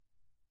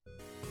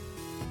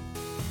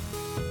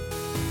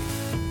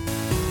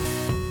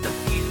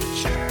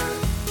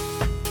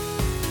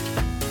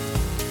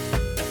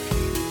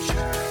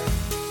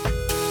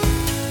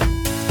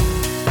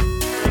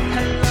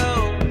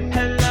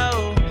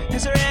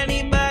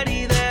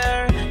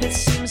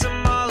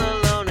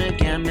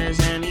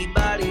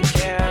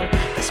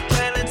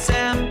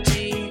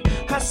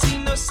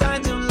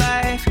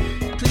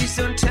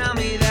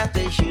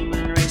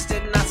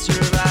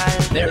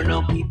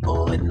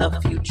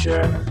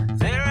future.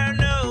 There are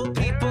no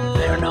people.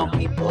 There are no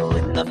people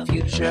in the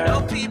future.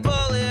 No people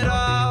at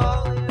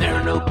all. There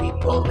are no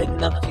people in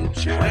the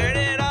future. Where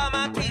did all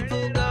my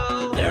people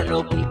go? There are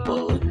no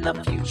people in the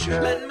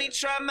future. Let me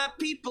try my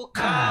people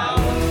call.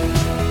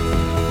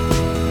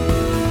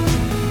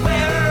 Where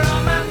are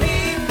all my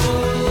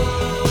people?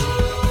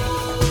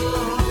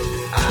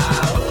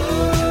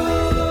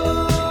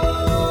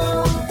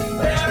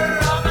 Where are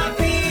all my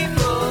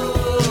people?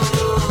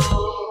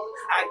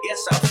 I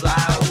guess I'll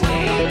fly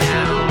away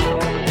now.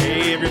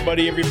 Hey,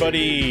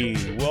 everybody.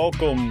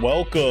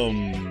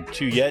 Welcome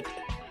to yet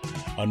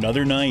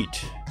another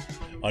night.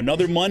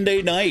 Another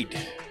Monday night.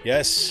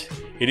 Yes,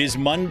 it is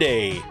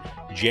Monday,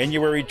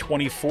 January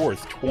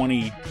 24th,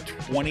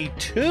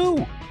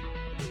 2022.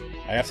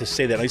 I have to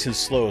say that nice and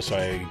slow so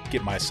I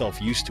get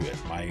myself used to it.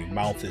 My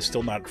mouth is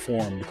still not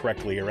formed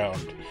correctly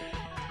around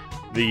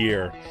the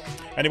year.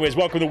 Anyways,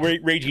 welcome to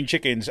Raging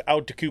Chickens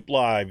Out to Coop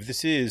Live.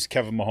 This is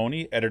Kevin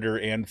Mahoney, editor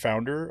and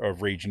founder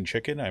of Raging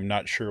Chicken. I'm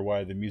not sure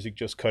why the music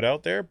just cut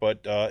out there, but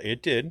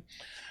it did.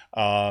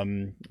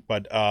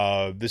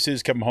 This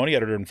is Kevin Mahoney,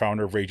 editor and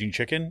founder of Raging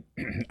Chicken.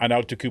 On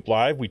Out to Coop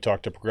Live, we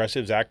talk to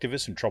progressives,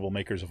 activists, and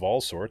troublemakers of all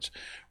sorts,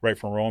 right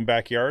from our own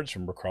backyards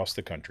from across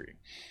the country.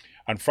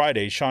 On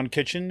Friday, Sean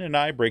Kitchen and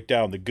I break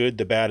down the good,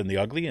 the bad, and the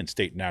ugly in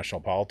state and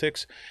national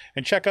politics,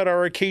 and check out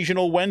our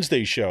occasional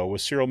Wednesday show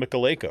with Cyril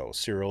Michaleko.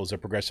 Cyril is a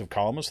progressive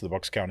columnist of the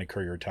Bucks County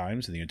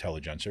Courier-Times and the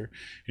Intelligencer,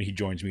 and he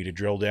joins me to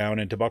drill down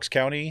into Bucks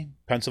County,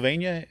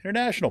 Pennsylvania,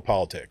 international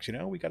politics. You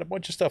know, we got a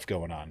bunch of stuff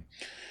going on.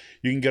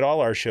 You can get all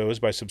our shows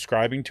by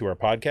subscribing to our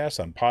podcast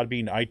on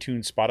Podbean,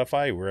 iTunes,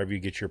 Spotify, wherever you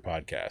get your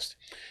podcast.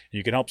 And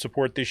you can help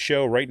support this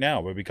show right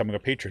now by becoming a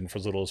patron for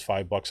as little as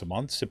 $5 a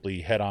month.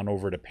 Simply head on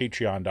over to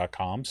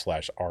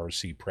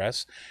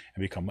patreon.com/rcpress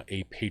and become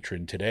a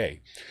patron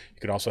today.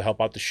 You can also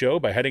help out the show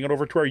by heading on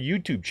over to our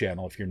YouTube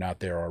channel if you're not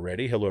there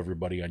already. Hello,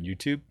 everybody on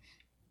YouTube.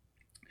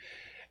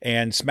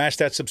 And smash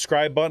that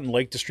subscribe button,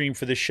 like the stream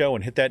for this show,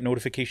 and hit that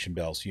notification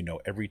bell so you know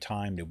every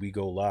time that we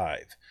go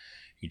live.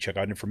 You can check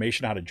out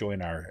information on how to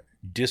join our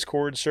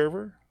Discord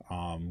server.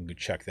 You can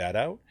check that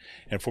out.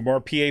 And for more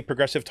PA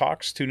Progressive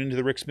Talks, tune into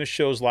the Rick Smith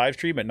Show's live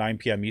stream at 9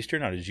 p.m.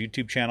 Eastern on his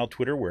YouTube channel,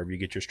 Twitter, wherever you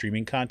get your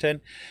streaming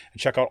content. And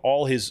check out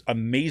all his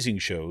amazing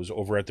shows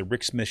over at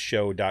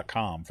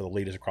thericksmithshow.com for the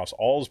latest across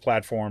all his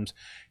platforms.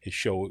 His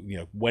show, you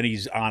know, when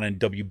he's on in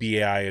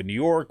WBAI in New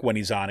York, when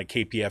he's on at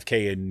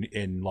KPFK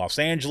in Los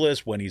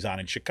Angeles, when he's on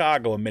in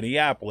Chicago and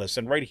Minneapolis,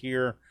 and right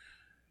here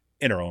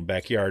in our own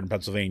backyard in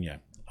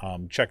Pennsylvania.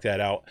 Check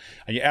that out.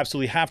 And you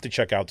absolutely have to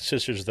check out the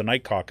Sisters of the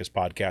Night Caucus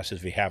podcast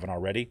if you haven't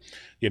already.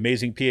 The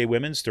amazing PA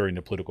women stirring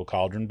the political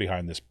cauldron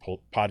behind this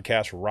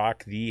podcast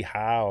rock the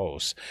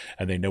house,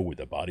 and they know where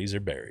the bodies are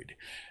buried.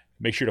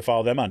 Make sure to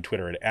follow them on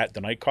Twitter at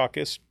The Night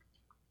Caucus.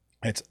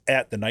 It's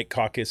at The Night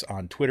Caucus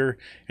on Twitter,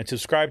 and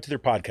subscribe to their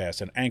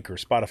podcast on Anchor,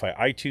 Spotify,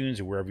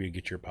 iTunes, or wherever you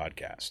get your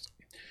podcast.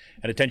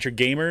 And attention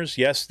gamers,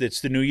 yes,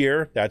 it's the new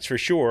year, that's for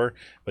sure,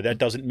 but that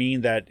doesn't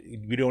mean that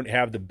we don't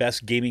have the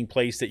best gaming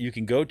place that you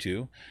can go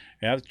to.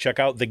 Yeah, check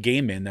out The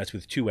Game Inn, that's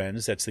with two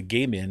N's. That's The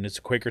Game Inn. It's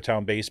a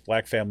Quakertown-based,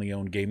 black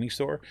family-owned gaming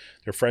store.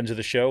 They're friends of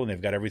the show, and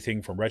they've got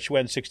everything from retro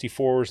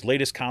N64s,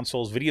 latest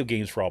consoles, video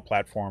games for all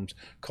platforms,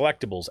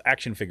 collectibles,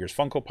 action figures,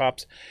 Funko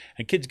Pops,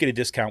 and kids get a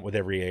discount with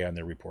every A on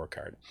their report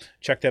card.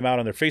 Check them out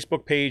on their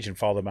Facebook page and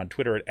follow them on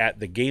Twitter at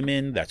The Game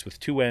Inn. That's with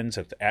two N's.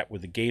 That's at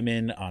with The Game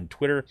Inn on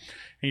Twitter.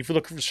 And if you're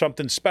looking for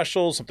something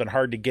special, something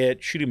hard to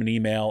get, shoot them an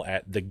email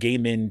at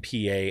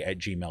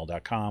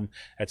thegameinpa@gmail.com.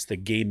 That's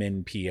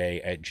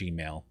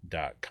thegameinpa@gmail.com.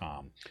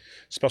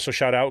 Special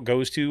shout out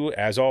goes to,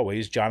 as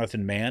always,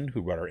 Jonathan Mann, who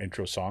wrote our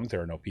intro song,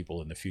 There Are No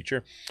People in the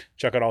Future.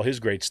 Check out all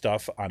his great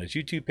stuff on his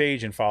YouTube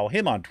page and follow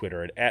him on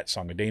Twitter at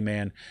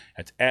 @SongAdayMan.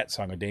 That's at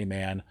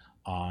 @SongAdayMan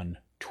on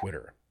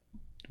Twitter.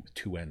 With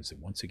two N's.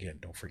 And once again,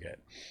 don't forget.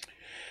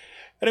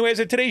 Anyways,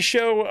 at today's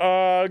show,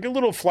 a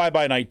little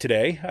fly-by-night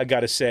today, I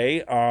got to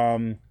say.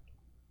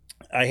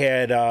 I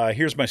had,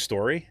 here's my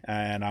story,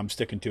 and I'm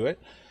sticking to it.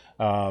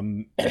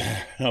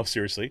 No,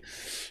 seriously.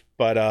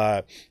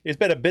 But it's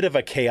been a bit of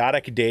a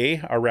chaotic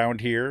day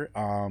around here.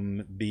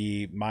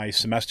 My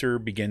semester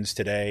begins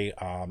today.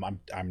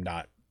 I'm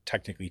not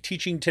technically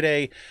teaching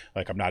today.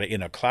 Like, I'm not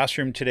in a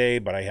classroom today,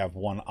 but I have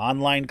one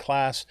online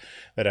class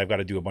that I've got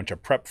to do a bunch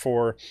of prep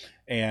for.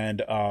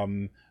 And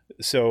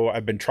so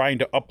I've been trying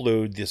to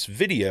upload this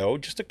video,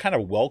 just a kind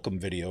of welcome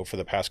video for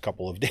the past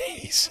couple of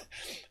days.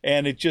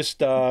 And it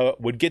just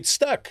would get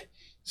stuck.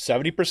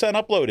 70%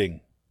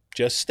 uploading.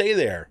 Just stay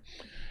there.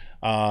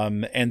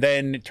 And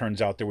then it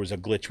turns out there was a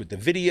glitch with the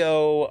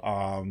video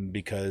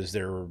because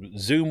their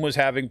Zoom was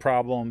having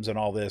problems and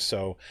all this.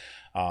 So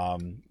I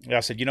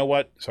said, you know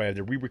what? So I had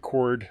to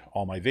re-record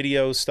all my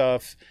video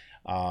stuff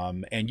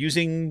and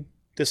using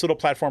this little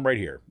platform right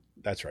here.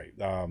 That's right.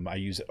 I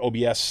use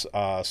OBS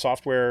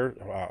software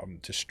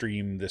to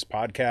stream this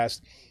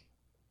podcast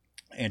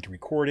and to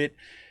record it.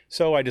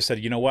 So I just said,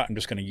 you know what, I'm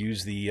just going to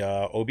use the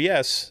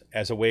OBS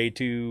as a way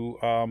to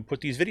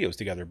put these videos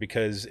together,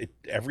 because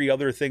every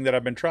other thing that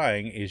I've been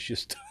trying is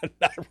just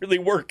not really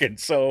working.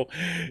 So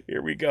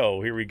here we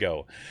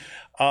go.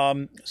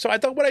 So I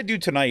thought what I'd do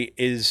tonight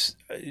is,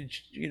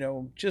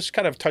 just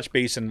kind of touch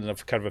base on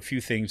kind of a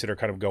few things that are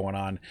kind of going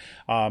on.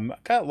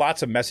 Got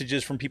lots of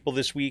messages from people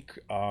this week,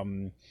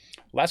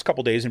 last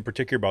couple days in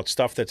particular, about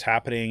stuff that's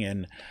happening.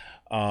 And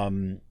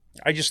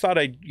I just thought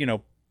I'd,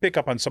 pick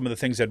up on some of the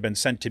things that have been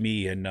sent to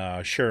me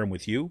and share them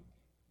with you.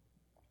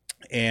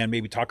 And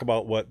maybe talk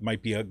about what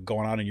might be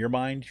going on in your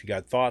mind. If you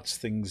got thoughts,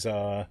 things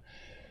kind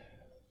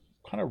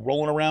of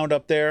rolling around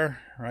up there,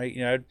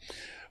 right?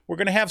 We're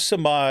going to have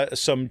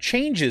some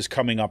changes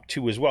coming up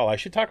too as well. I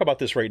should talk about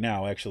this right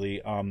now,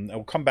 actually.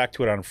 I'll come back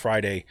to it on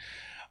Friday.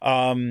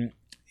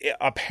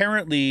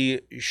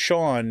 Apparently,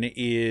 Sean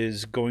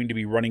is going to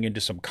be running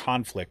into some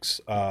conflicts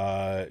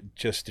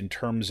just in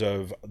terms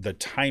of the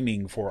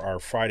timing for our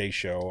Friday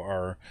show,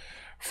 our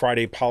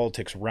Friday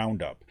Politics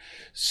Roundup.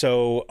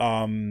 So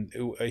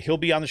he'll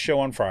be on the show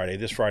on Friday,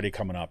 this Friday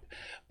coming up.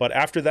 But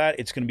after that,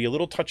 it's going to be a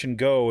little touch and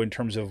go in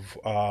terms of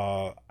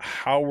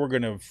how we're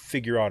going to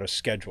figure out a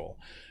schedule.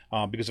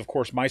 Because, of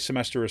course, my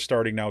semester is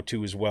starting now,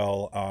 too, as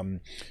well.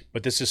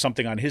 But this is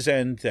something on his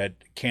end that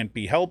can't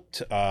be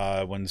helped.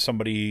 When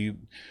somebody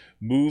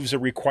moves a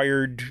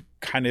required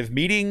kind of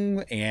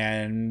meeting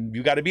and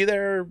you got to be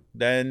there,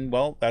 then,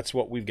 well, that's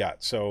what we've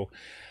got. So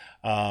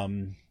I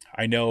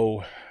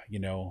know,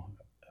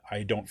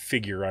 I don't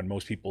figure on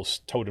most people's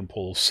totem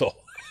poles. So,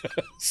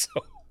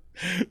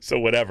 so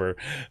whatever,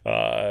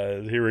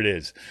 here it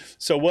is.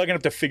 So we're going to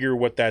have to figure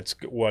what's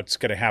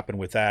going to happen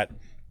with that.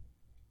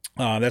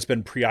 That's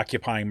been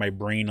preoccupying my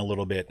brain a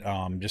little bit,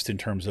 just in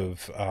terms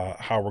of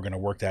how we're going to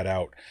work that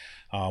out,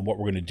 what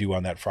we're going to do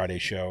on that Friday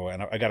show.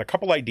 And I got a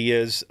couple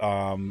ideas.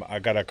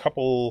 I've got a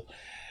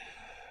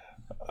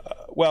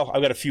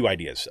few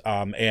ideas,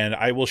 and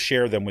I will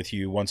share them with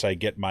you once I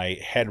get my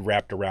head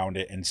wrapped around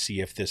it and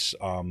see if this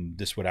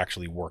would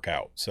actually work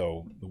out.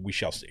 So we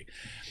shall see.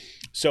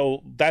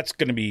 So that's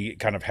going to be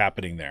kind of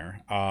happening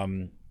there.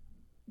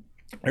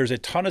 There's a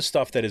ton of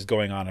stuff that is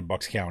going on in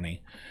Bucks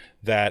County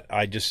that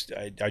I'm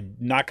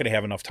not going to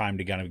have enough time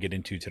to kind of get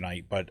into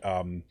tonight, but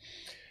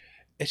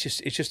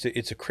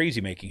it's a crazy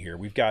making here.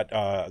 We've got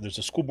there's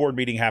a school board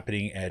meeting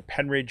happening at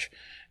Penridge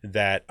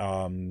that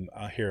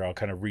here I'll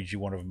kind of read you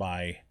one of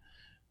my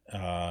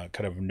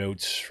kind of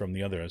notes from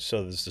the other.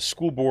 So there's the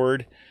school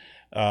board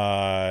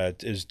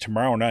is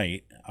tomorrow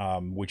night,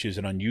 which is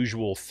an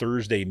unusual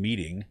Thursday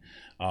meeting.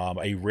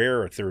 A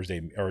rare Tuesday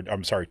meeting,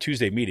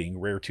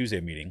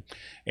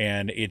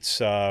 and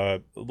it's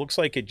looks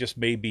like it just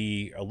may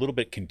be a little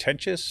bit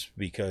contentious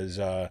because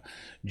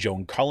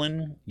Joan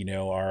Cullen,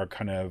 our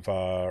kind of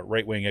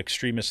right-wing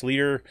extremist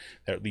leader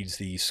that leads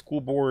the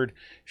school board,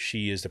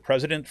 she is the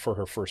president for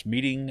her first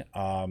meeting,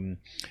 and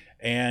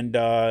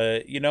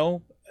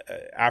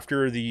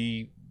after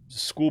the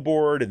school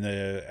board and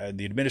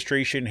the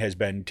administration has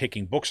been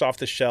taking books off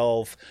the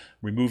shelf,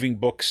 removing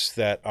books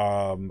that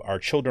our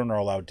children are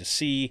allowed to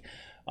see.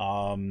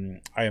 I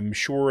am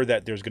sure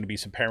that there's going to be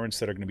some parents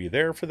that are going to be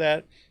there for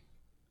that.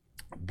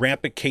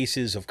 Rampant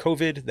cases of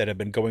COVID that have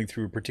been going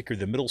through, particularly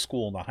the middle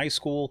school and the high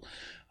school.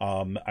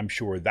 I'm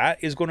sure that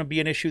is going to be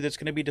an issue that's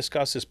going to be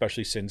discussed,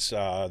 especially since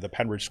the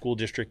Penridge School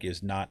District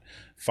is not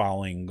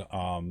following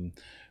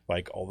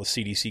like all the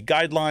CDC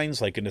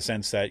guidelines, like in the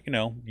sense that,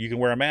 you can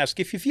wear a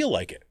mask if you feel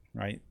like it.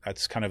 Right.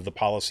 That's kind of the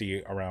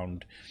policy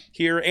around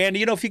here. And,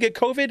 if you get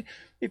COVID,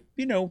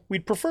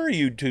 we'd prefer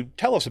you to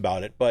tell us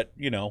about it. But,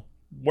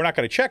 we're not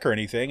going to check or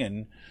anything.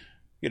 And,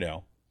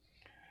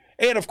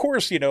 and of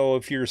course,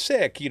 if you're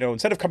sick,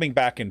 instead of coming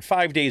back in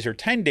 5 days or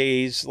 10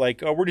 days,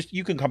 like,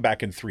 you can come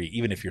back in 3,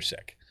 even if you're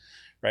sick.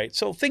 Right.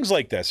 So things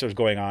like this are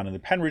going on in the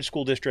Penridge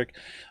School District.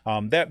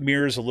 That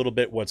mirrors a little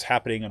bit what's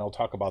happening. And I'll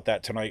talk about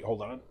that tonight.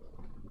 Hold on.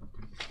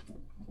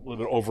 A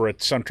little bit over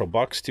at Central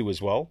Bucks, too,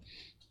 as well.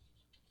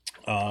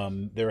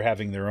 They're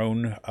having their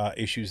own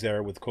issues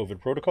there with COVID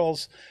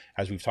protocols,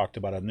 as we've talked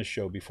about on this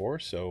show before.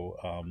 So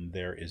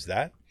there is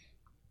that.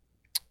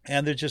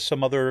 And there's just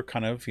some other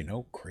kind of,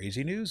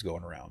 crazy news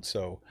going around.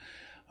 So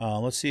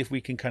let's see if we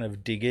can kind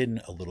of dig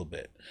in a little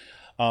bit.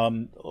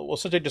 Well,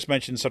 since I just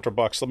mentioned Central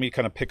Bucks, let me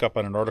kind of pick up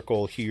on an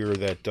article here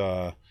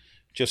that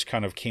just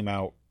kind of came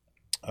out.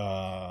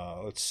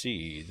 Let's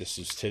see. This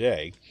is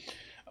today.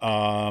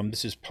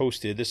 This is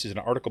posted. This is an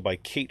article by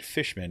Kate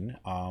Fishman.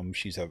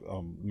 She's a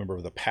member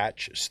of the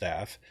Patch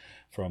staff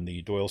from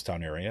the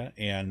Doylestown area.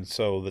 And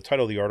so the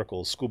title of the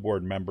article is School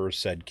Board Members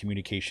Said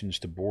Communications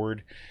to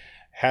Board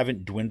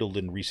haven't dwindled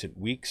in recent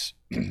weeks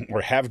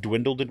or have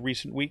dwindled in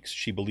recent weeks.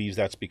 She believes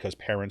that's because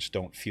parents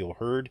don't feel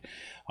heard.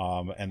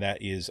 And that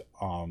is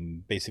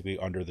basically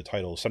under the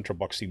title, Central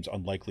Bucks seems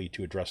unlikely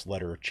to address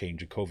letter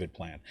change a COVID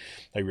plan.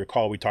 I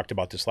recall we talked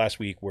about this last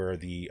week where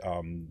the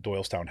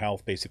Doylestown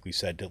Health basically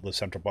said to the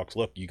Central Bucks,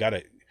 look, you got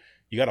to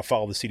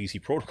follow the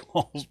CDC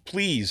protocols.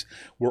 Please,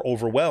 we're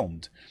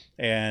overwhelmed.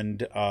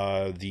 And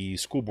the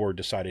school board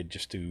decided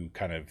just to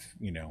kind of,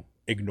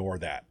 ignore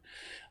that.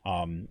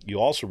 You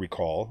also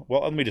recall,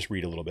 well, let me just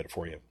read a little bit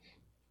for you.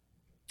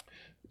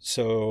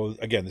 So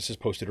again, this is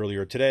posted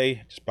earlier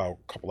today, just about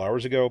a couple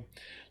hours ago.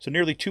 So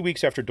nearly 2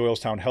 weeks after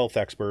Doylestown health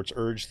experts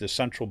urged the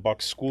Central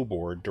Bucks School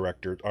Board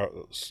director,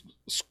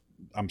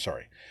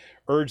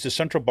 urged the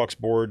Central Bucks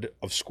Board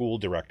of School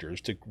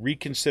Directors to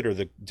reconsider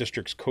the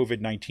district's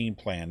COVID-19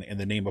 plan in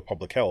the name of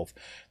public health.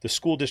 The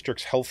school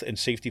district's health and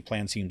safety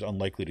plan seems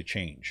unlikely to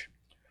change.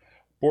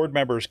 Board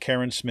members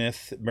Karen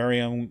Smith,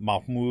 Mariam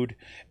Mahmoud,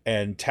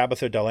 and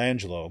Tabitha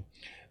Delangelo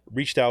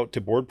reached out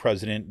to board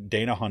president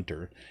Dana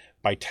Hunter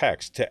by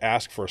text to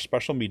ask for a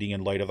special meeting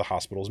in light of the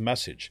hospital's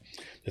message.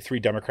 The three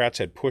Democrats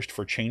had pushed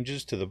for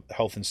changes to the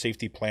health and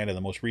safety plan in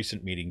the most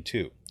recent meeting,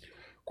 too.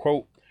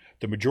 Quote,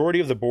 "The majority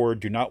of the board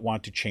do not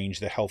want to change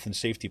the health and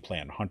safety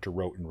plan," Hunter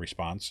wrote in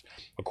response,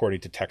 according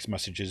to text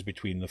messages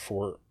between the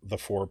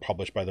four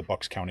published by the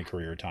Bucks County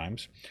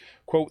Courier-Times.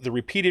 Quote, "The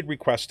repeated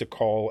requests to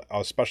call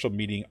a special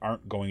meeting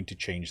aren't going to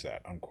change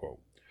that,"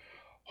 unquote.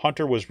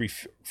 Hunter was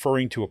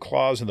referring to a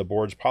clause in the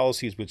board's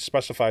policies which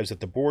specifies that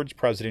the board's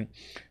president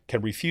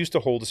can refuse to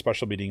hold a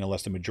special meeting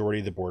unless the majority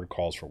of the board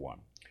calls for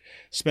one.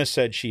 Smith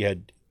said she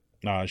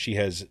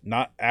has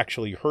not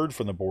actually heard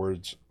from the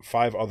board's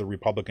 5 other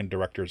Republican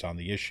directors on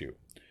the issue.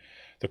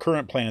 The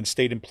current plan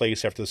stayed in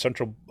place after the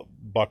Central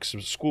Bucks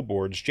School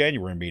Board's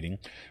January meeting,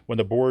 when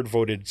the board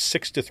voted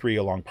 6-3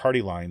 along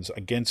party lines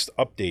against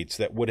updates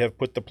that would have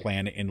put the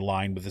plan in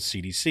line with the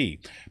CDC,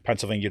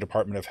 Pennsylvania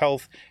Department of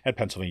Health, and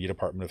Pennsylvania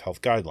Department of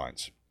Health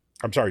guidelines.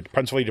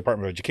 Pennsylvania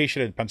Department of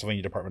Education and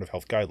Pennsylvania Department of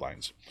Health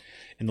guidelines.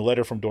 In the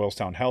letter from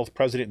Doylestown Health,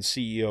 President and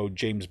CEO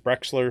James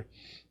Brexler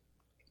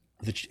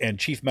and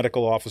Chief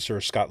Medical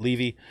Officer Scott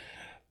Levy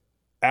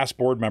asked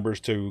board members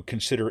to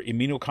consider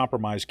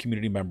immunocompromised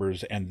community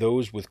members and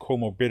those with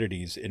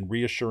comorbidities in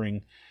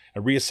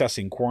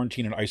reassessing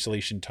quarantine and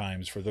isolation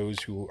times for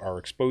those who are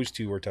exposed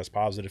to or test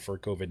positive for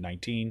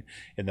COVID-19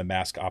 in the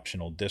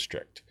mask-optional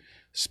district.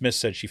 Smith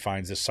said she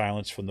finds the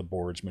silence from the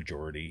board's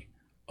majority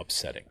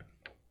upsetting.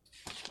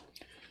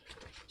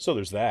 So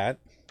there's that.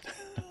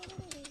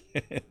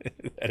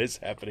 That is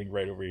happening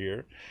right over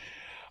here.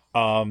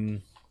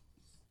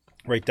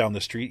 Right down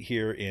the street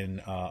here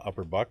in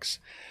Upper Bucks.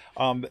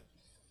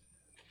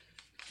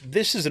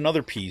 This is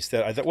another piece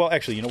that I thought. Well,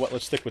 actually, you know what?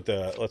 Let's stick with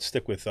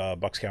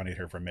Bucks County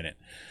here for a minute.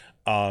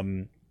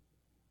 Let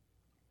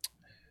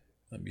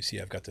me see.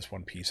 I've got this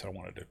one piece I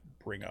wanted to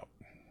bring up.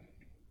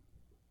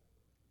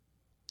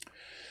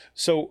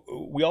 So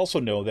we also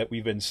know that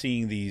we've been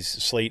seeing these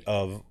slate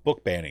of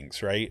book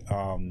bannings, right?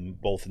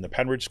 Both in the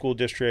Penridge School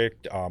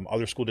District,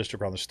 other school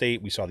districts around the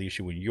state. We saw the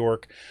issue in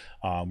York.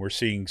 We're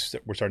starting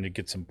to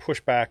get some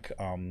pushback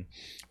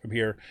from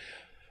here.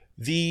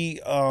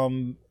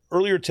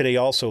 Earlier today,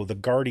 also, The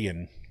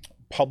Guardian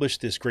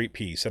published this great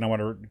piece, and I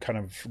want to kind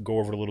of go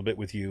over it a little bit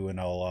with you, and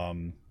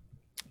I'll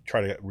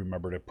try to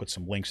remember to put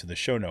some links in the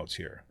show notes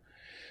here.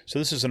 So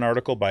this is an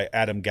article by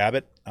Adam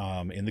Gabbett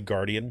in The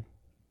Guardian,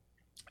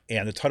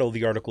 and the title of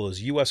the article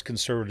is U.S.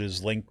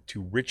 Conservatives Linked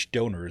to Rich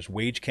Donors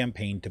Wage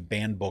Campaign to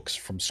Ban Books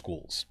from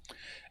Schools.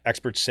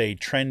 Experts say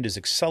trend is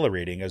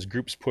accelerating as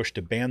groups push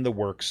to ban the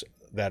works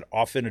that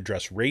often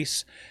address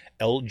race,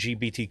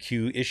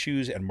 LGBTQ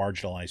issues, and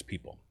marginalized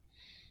people.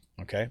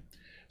 Okay,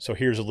 so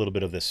here's a little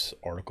bit of this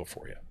article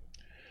for you.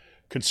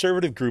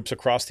 Conservative groups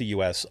across the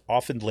U.S.,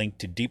 often linked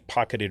to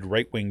deep-pocketed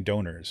right-wing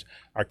donors,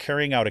 are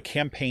carrying out a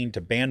campaign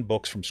to ban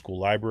books from school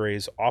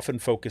libraries, often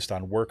focused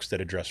on works that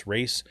address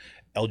race,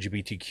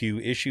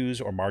 LGBTQ issues,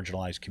 or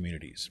marginalized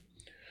communities.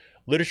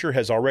 Literature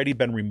has already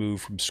been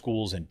removed from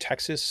schools in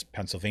Texas,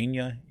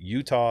 Pennsylvania,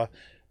 Utah,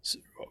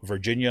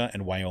 Virginia,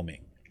 and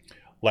Wyoming.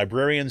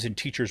 Librarians and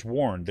teachers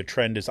warn the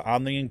trend is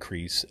on the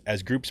increase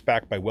as groups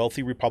backed by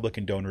wealthy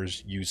Republican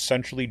donors use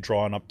centrally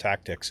drawn up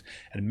tactics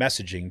and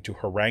messaging to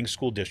harangue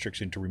school districts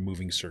into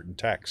removing certain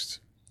texts.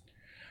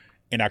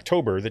 In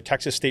October, the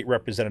Texas State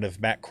Representative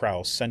Matt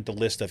Krause sent a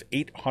list of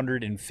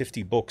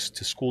 850 books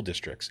to school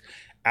districts,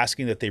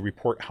 asking that they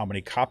report how many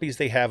copies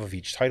they have of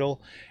each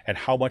title and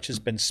how much has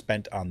been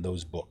spent on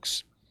those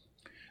books.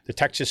 The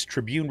Texas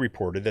Tribune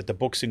reported that the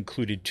books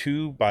included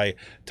 2 by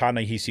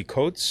Ta-Nehisi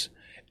Coates,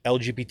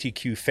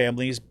 LGBTQ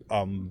Families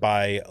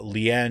by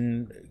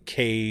Leanne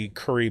K.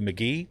 Curry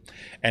McGee,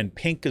 and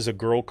Pink is a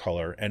Girl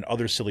Color and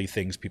Other Silly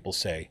Things People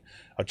Say,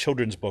 a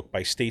children's book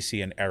by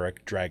Stacy and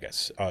Eric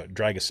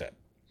Dragoset.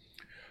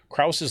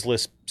 Krause's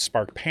list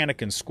sparked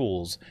panic in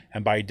schools,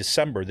 and by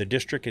December, the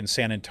district in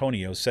San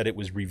Antonio said it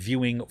was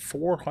reviewing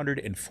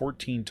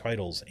 414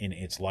 titles in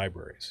its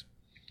libraries.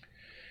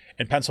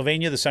 In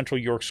Pennsylvania, the Central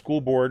York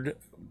School Board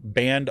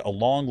banned a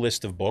long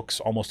list of books,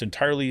 almost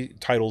entirely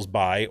titles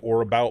by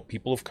or about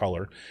people of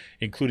color,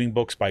 including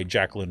books by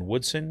Jacqueline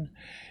Woodson,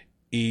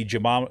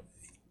 Ijeoma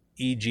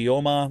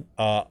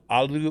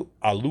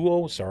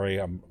Aluo, sorry,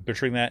 I'm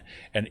butchering that,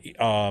 and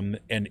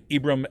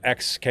Ibram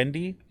X.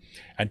 Kendi,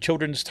 and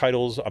children's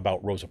titles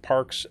about Rosa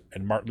Parks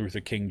and Martin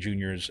Luther King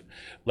Jr.'s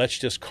Let's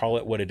Just Call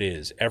It What It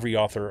Is. Every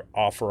author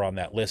on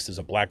that list is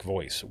a black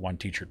voice, one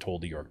teacher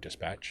told the York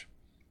Dispatch.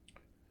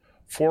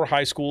 4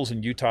 high schools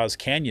in Utah's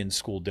Canyon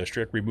School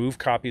District removed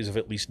copies of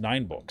at least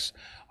 9 books,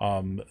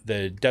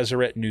 the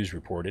Deseret News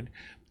reported,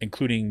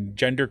 including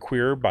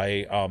Genderqueer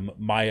by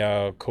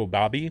Maya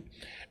Kobabe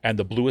and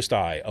The Bluest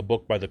Eye, a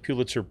book by the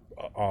Pulitzer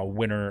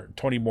winner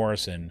Toni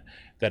Morrison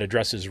that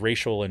addresses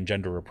racial and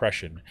gender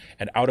oppression,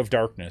 and Out of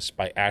Darkness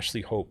by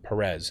Ashley Hope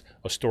Perez,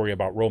 a story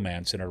about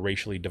romance in a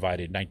racially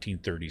divided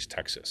 1930s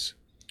Texas.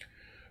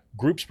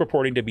 Groups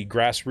purporting to be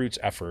grassroots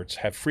efforts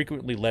have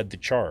frequently led the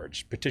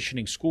charge,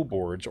 petitioning school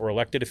boards or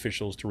elected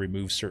officials to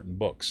remove certain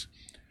books.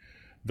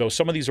 Though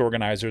some of these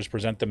organizers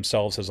present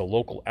themselves as a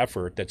local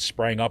effort that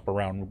sprang up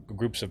around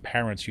groups of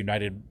parents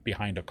united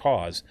behind a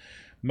cause,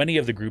 many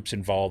of the groups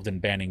involved in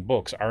banning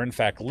books are in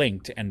fact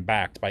linked and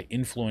backed by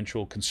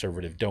influential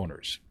conservative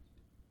donors.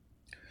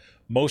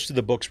 Most of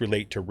the books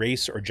relate to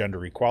race or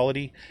gender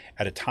equality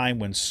at a time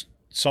when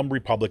some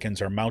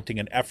Republicans are mounting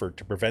an effort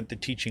to prevent the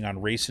teaching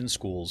on race in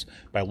schools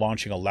by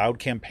launching a loud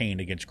campaign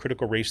against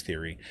critical race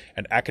theory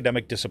and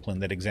academic discipline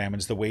that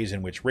examines the ways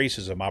in which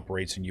racism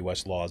operates in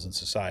U.S. laws and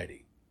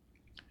society.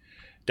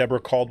 Deborah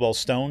Caldwell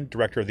Stone,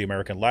 director of the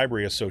American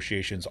Library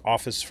Association's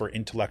Office for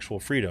Intellectual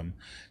Freedom,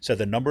 said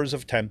the numbers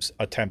of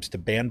attempts to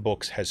ban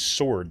books has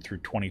soared through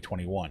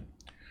 2021.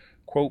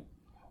 Quote,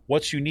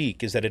 "What's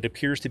unique is that it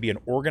appears to be an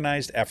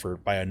organized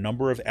effort by a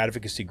number of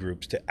advocacy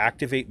groups to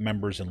activate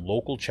members in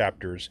local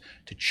chapters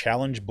to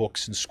challenge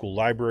books in school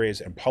libraries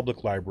and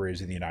public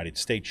libraries in the United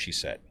States," she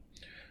said.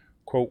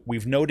 Quote,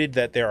 "We've noted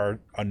that there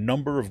are a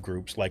number of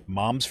groups like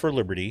Moms for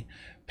Liberty,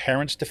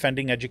 Parents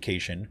Defending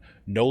Education,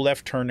 No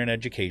Left Turn in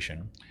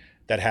Education,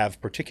 that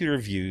have particular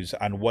views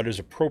on what is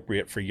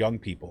appropriate for young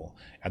people,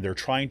 and they're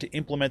trying to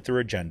implement their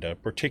agenda,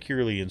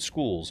 particularly in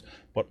schools,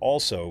 but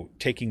also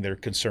taking their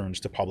concerns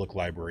to public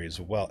libraries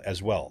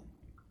as well.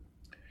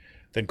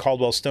 Then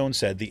Caldwell Stone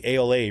said the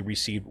ALA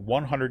received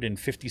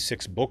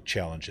 156 book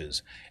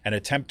challenges, an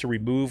attempt to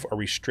remove or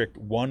restrict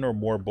one or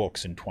more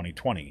books in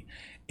 2020.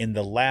 In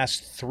the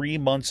last 3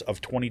 months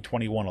of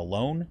 2021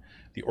 alone,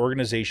 the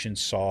organization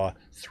saw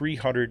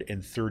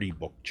 330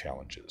 book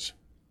challenges.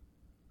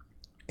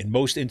 In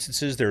most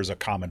instances, there is a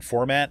common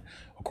format.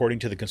 According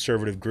to the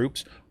conservative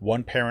groups,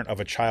 one parent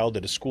of a child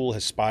at a school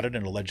has spotted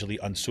an allegedly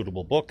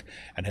unsuitable book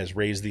and has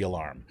raised the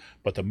alarm,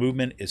 but the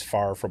movement is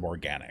far from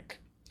organic.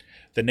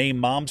 The name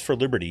Moms for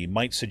Liberty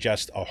might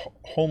suggest a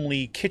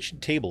homely kitchen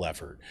table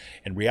effort.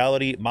 In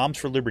reality, Moms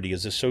for Liberty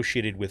is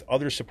associated with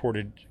other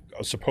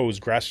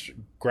supposed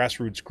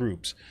grassroots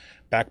groups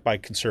backed by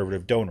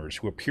conservative donors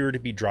who appear to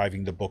be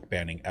driving the book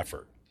banning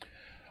effort.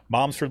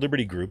 Moms for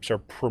Liberty groups are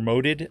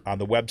promoted on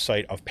the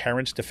website of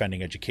Parents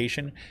Defending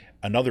Education,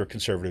 another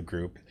conservative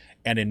group,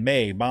 and in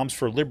May, Moms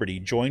for Liberty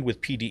joined with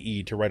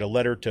PDE to write a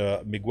letter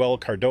to Miguel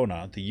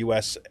Cardona, the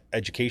U.S.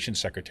 Education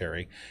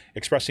Secretary,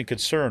 expressing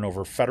concern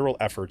over federal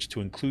efforts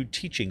to include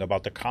teaching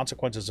about the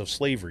consequences of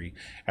slavery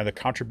and the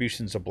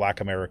contributions of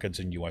Black Americans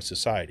in U.S.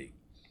 society.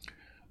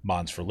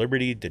 Moms for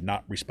Liberty did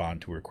not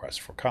respond to a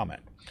request for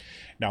comment.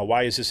 Now,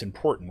 why is this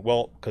important?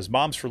 Well, because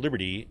Moms for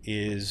Liberty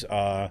is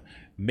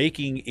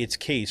making its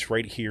case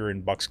right here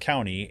in Bucks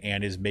County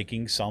and is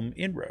making some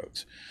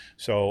inroads.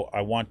 So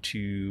I want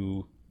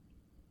to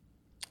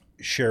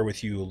share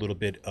with you a little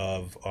bit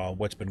of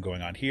what's been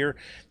going on here.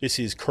 This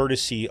is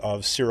courtesy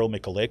of Cyril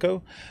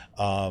Michaleko.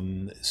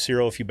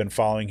 Cyril, if you've been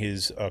following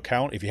his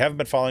account, if you haven't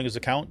been following his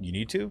account, you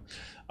need to.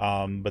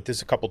 But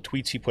there's a couple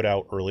tweets he put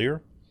out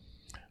earlier.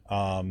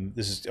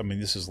 This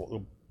is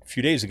a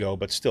few days ago,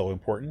 but still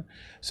important.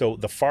 So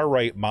the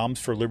far-right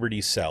Moms for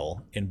Liberty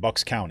cell in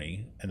Bucks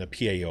County, and the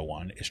PAO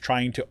one, is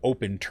trying to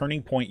open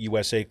Turning Point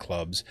USA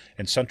clubs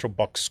in Central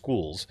Bucks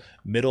schools,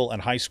 middle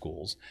and high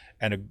schools,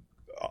 and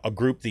a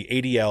group the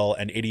ADL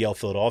and ADL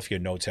Philadelphia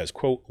notes has,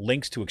 quote,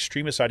 links to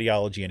extremist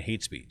ideology and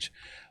hate speech.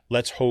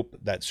 Let's hope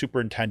that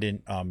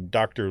Superintendent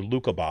Dr.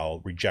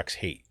 Lucabaugh rejects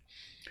hate.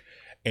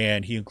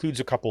 And he includes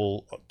a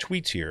couple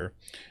tweets here.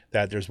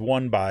 That there's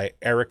one by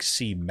Eric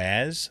C.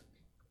 Maz.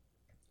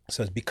 It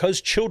says, because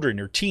children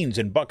or teens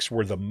in Bucks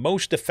were the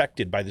most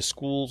affected by the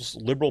school's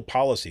liberal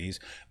policies,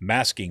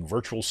 masking,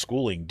 virtual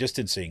schooling,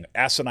 distancing,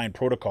 asinine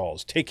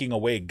protocols, taking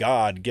away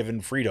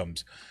God-given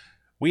freedoms,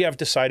 we have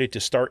decided to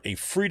start a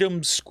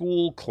Freedom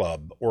School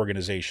Club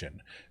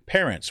organization.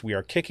 Parents, we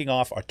are kicking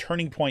off a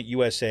Turning Point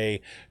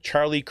USA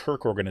Charlie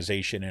Kirk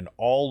organization in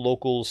all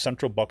local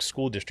Central Bucks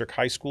School District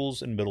high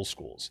schools and middle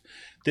schools.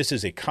 This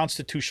is a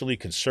constitutionally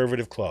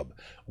conservative club.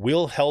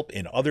 We'll help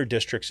in other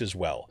districts as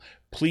well.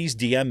 Please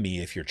DM me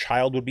if your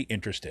child would be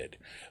interested.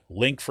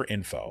 Link for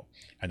info.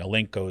 And the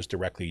link goes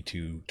directly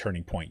to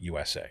Turning Point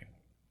USA.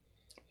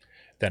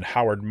 Then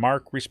Howard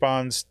Mark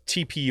responds,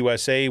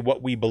 TPUSA,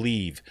 what we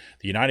believe.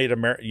 The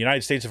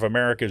United States of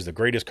America is the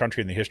greatest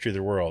country in the history of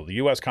the world. The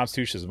U.S.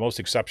 Constitution is the most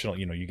exceptional.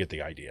 You get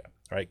the idea,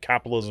 right?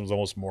 Capitalism is the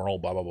most moral,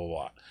 blah, blah, blah,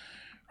 blah.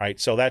 Right?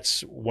 So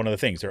that's one of the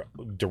things. They're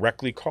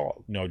directly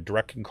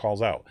directing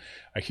calls out.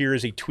 Here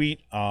is a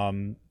tweet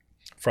from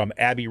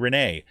Abby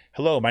Renee.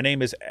 Hello, my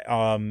name is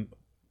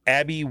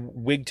Abby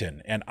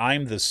Wigton, and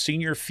I'm the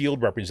senior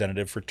field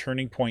representative for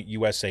Turning Point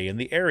USA in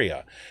the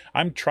area.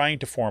 I'm trying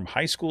to form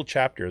high school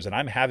chapters, and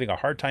I'm having a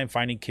hard time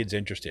finding kids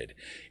interested.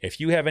 If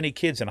you have any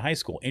kids in high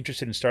school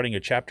interested in starting a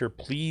chapter,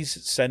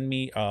 please send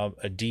me a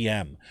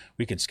DM.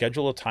 We can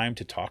schedule a time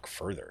to talk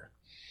further.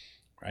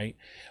 Right?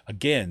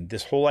 Again,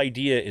 this whole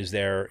idea is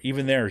there,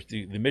 even there,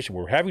 the mission.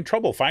 We're having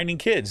trouble finding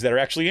kids that are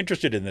actually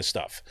interested in this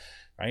stuff.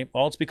 right?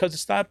 Well, it's because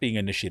it's not being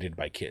initiated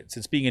by kids.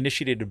 It's being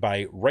initiated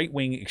by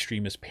right-wing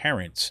extremist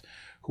parents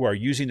who are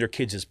using their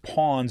kids as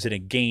pawns in a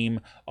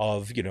game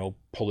of,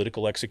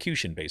 political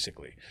execution,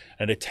 basically,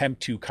 an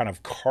attempt to kind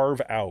of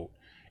carve out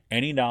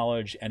any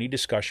knowledge, any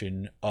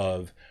discussion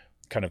of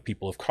kind of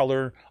people of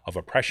color, of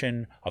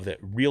oppression, of the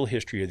real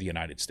history of the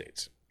United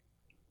States.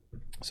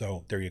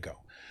 So there you go.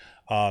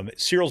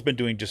 Cyril's been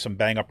doing just some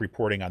bang up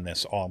reporting on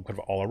this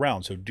all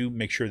around. So do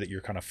make sure that you're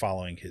kind of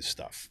following his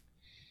stuff.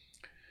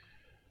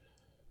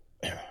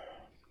 Let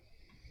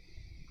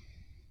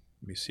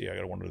me see. I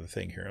got one other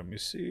thing here. Let me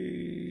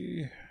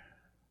see.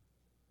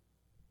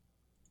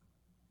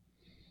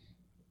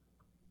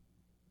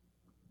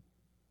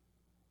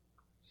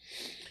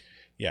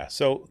 Yeah.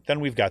 So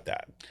then we've got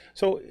that.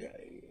 So,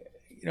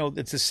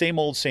 it's the same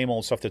old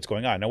stuff that's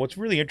going on. Now, what's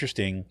really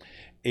interesting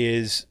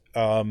is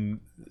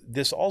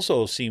this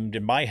also seemed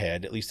in my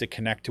head, at least, to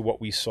connect to what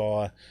we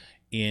saw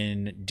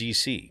in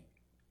D.C.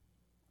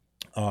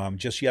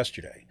 Just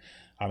yesterday.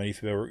 I mean,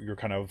 if you're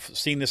kind of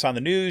seeing this on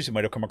the news, you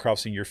might have come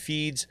across in your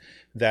feeds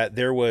that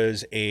there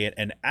was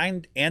an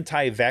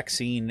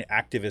anti-vaccine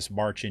activist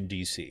march in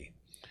D.C.,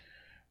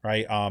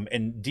 right?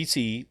 And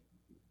D.C.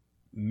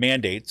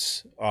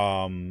 mandates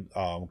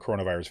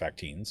coronavirus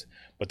vaccines,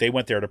 but they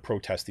went there to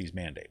protest these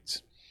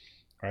mandates,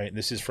 right? And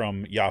this is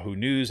from Yahoo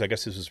News. I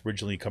guess this was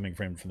originally coming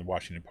from the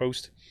Washington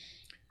Post.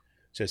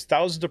 It says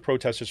thousands of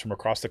protesters from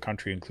across the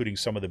country, including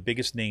some of the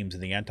biggest names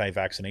in the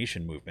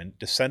anti-vaccination movement,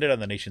 descended on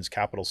the nation's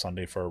capital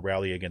Sunday for a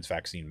rally against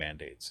vaccine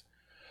mandates.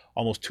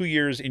 Almost 2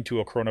 years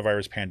into a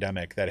coronavirus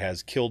pandemic that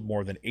has killed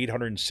more than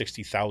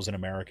 860,000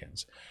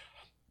 Americans,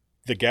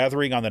 the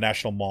gathering on the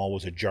National Mall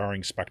was a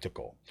jarring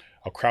spectacle.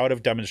 A crowd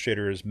of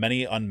demonstrators,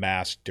 many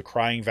unmasked,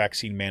 decrying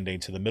vaccine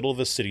mandates in the middle of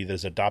a city that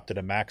has adopted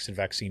a max in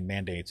vaccine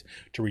mandates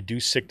to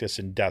reduce sickness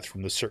and death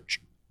from the surge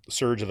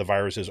of the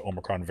virus's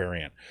Omicron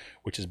variant,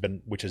 which has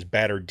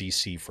battered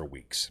DC for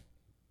weeks.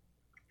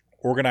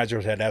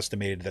 Organizers had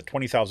estimated that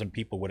 20,000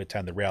 people would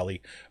attend the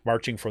rally,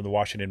 marching from the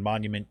Washington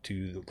Monument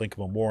to the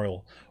Lincoln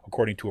Memorial,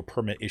 according to a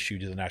permit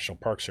issued to the National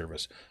Park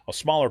Service. A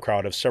smaller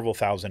crowd of several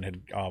thousand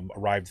had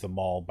arrived at the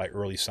mall by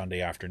early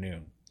Sunday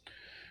afternoon.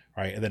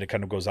 Right, and then it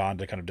kind of goes on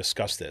to kind of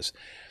discuss this.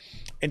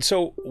 And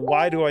so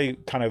why do I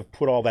kind of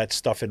put all that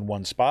stuff in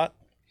one spot?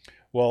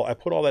 Well, I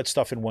put all that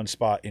stuff in one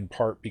spot in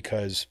part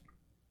because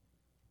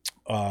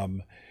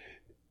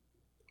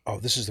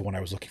this is the one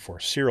I was looking for.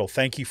 Cyril,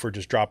 thank you for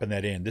just dropping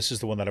that in. This is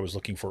the one that I was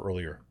looking for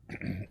earlier.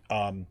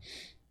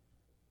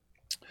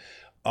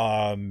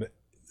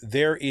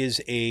 There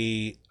is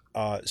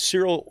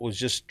Cyril was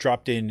just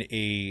dropped in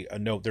a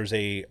note. There's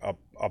a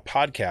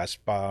podcast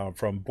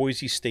from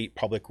Boise State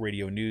Public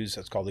Radio News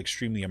that's called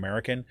Extremely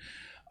American.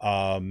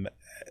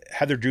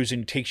 Heather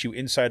Drusen takes you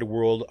inside a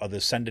world of the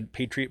ascendant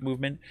patriot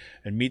movement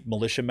and meet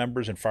militia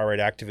members and far-right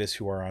activists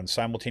who are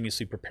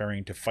simultaneously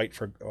preparing to fight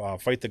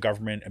the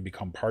government and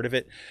become part of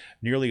it.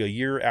 Nearly a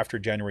year after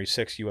January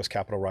 6th U.S.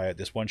 Capitol riot,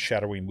 this once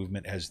shadowy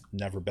movement has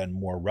never been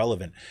more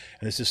relevant.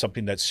 And this is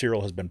something that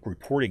Cyril has been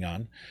reporting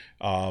on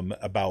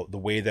about the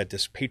way that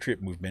this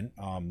patriot movement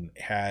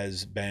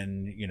has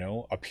been,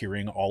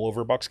 appearing all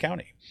over Bucks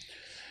County.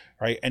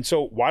 Right. And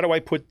so why do I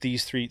put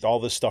all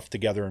this stuff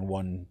together in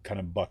one kind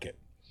of bucket?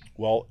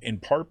 Well, in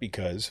part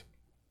because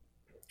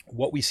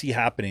what we see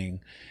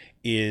happening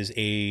is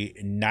a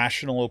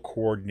national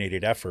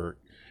coordinated effort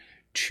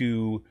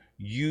to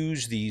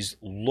use these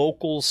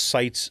local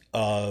sites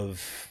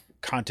of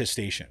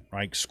contestation,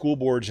 right? School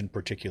boards in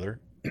particular,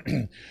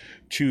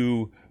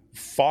 to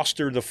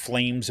foster the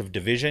flames of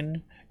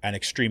division and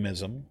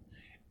extremism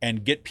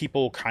and get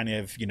people kind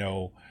of,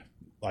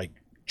 like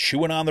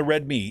chewing on the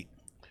red meat,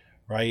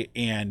 right?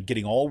 And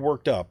getting all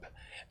worked up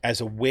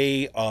as a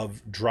way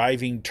of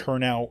driving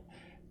turnout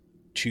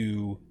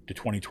to the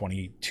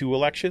 2022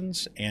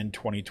 elections and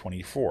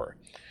 2024,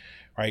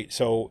 right?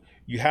 So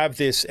you have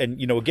this,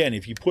 and again,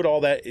 if you put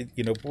all that,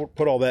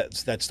 put all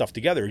that stuff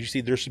together, you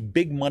see there's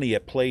big money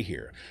at play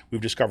here.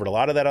 We've discovered a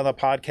lot of that on the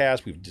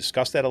podcast. We've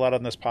discussed that a lot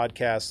on this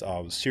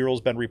podcast.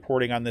 Cyril's been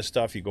reporting on this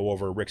stuff. You go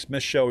over Rick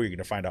Smith's show, you're going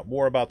to find out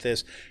more about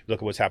this. You look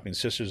at what's happening in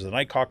Sisters of the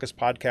Night Caucus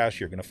podcast,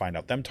 you're going to find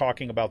out them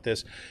talking about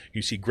this.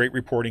 You see great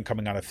reporting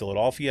coming out of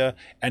Philadelphia.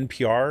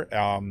 NPR,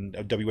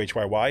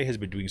 WHYY has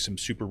been doing some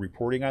super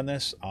reporting on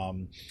this,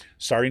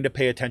 starting to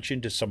pay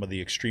attention to some of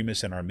the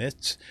extremists in our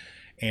midst.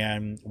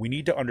 And we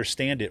need to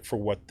understand it for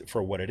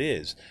what it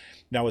is.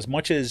 Now, as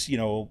much as,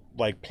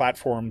 like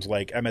platforms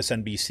like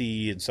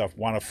MSNBC and stuff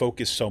want to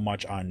focus so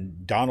much on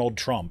Donald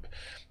Trump,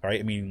 right?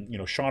 I mean,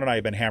 Sean and I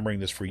have been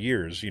hammering this for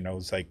years.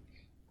 It's like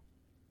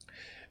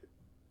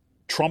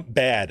Trump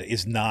bad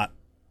is not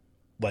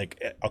like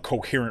a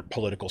coherent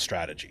political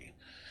strategy,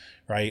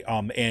 right?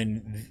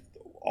 And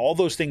all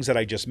those things that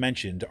I just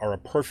mentioned are a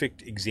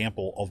perfect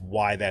example of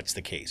why that's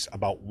the case,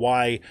 about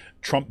why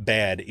Trump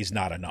bad is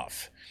not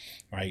enough,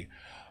 right?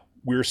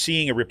 We're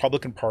seeing a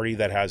Republican Party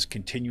that has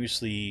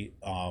continuously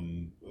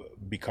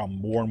become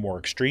more and more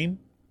extreme,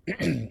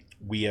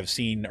 We have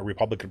seen a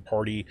Republican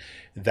Party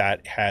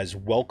that has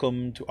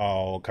welcomed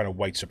kind of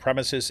white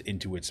supremacists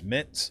into its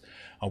midst.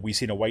 We've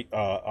seen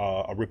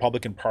a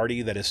Republican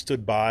Party that has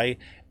stood by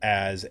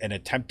as an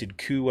attempted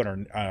coup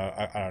on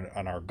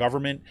our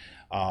government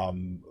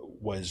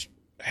was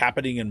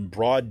happening in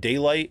broad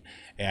daylight,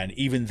 and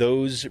even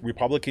those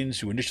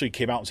Republicans who initially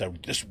came out and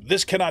said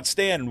this cannot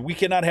stand, we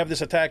cannot have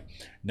this attack,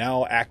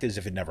 now act as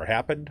if it never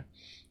happened.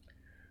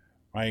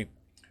 Right?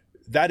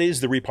 That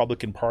is the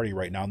Republican Party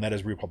right now, and that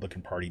is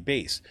Republican Party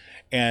base.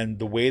 And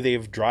the way they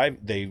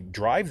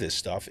drive this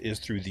stuff is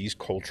through these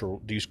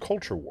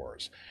culture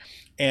wars.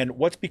 And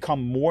what's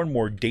become more and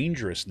more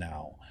dangerous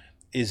now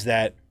is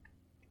that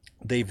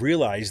they've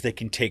realized they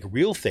can take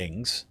real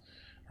things,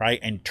 right,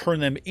 and turn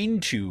them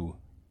into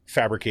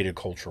fabricated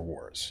culture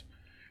wars.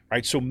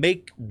 Right? So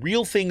make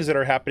real things that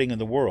are happening in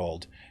the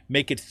world,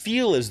 make it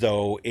feel as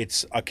though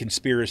it's a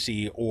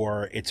conspiracy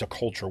or it's a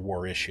culture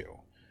war issue.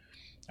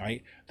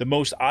 Right? The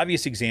most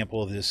obvious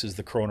example of this is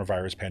the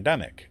coronavirus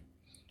pandemic,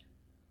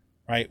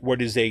 right?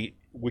 Which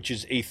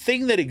is a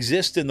thing that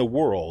exists in the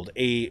world,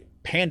 a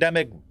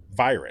pandemic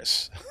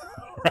virus,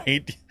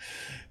 right?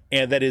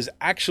 And that is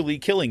actually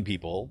killing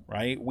people,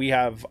 right? We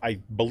have, I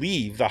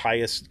believe, the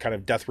highest kind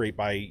of death rate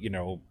by,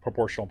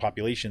 proportional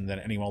population than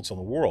anyone else in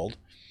the world.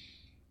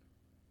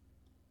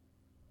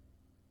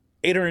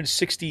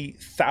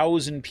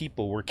 860,000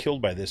 people were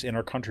killed by this in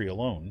our country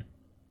alone.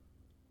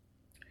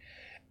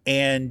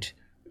 And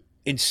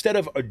instead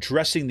of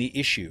addressing the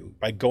issue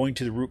by going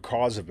to the root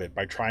cause of it,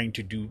 by trying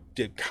to do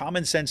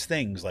common sense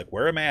things like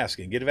wear a mask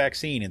and get a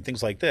vaccine and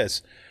things like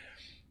this,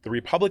 the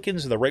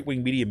Republicans and the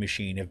right-wing media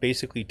machine have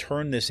basically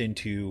turned this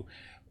into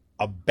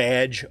a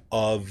badge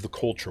of the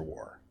culture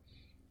war,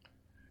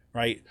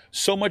 right?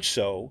 So much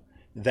so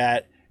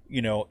that,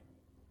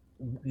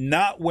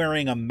 not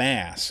wearing a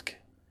mask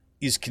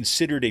is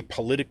considered a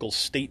political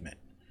statement.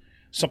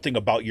 Something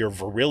about your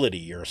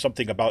virility or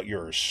something about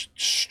your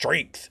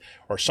strength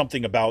or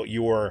something about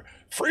your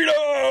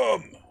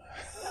freedom,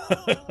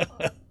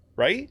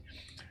 right?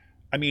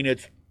 I mean,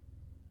 it's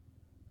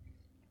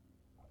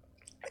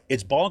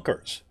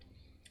bonkers,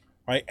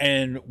 right?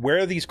 And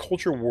where these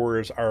culture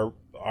wars are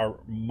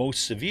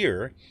most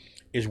severe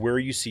is where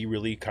you see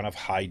really kind of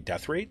high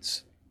death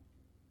rates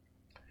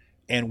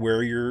and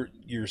where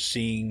you're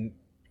seeing,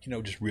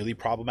 just really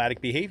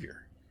problematic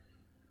behavior.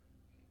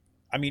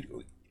 I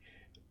mean,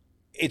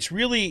 it's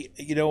really,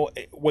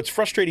 what's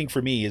frustrating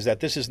for me is that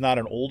this is not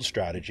an old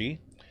strategy.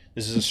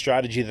 This is a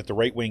strategy that the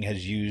right wing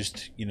has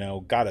used,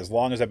 God, as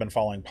long as I've been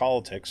following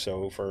politics.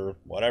 So for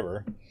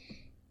whatever,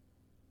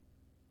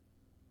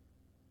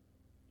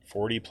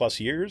 40 plus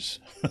years,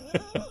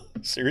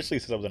 seriously,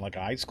 since I was in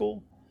high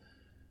school.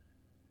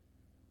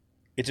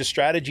 It's a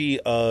strategy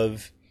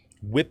of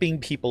whipping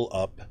people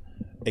up,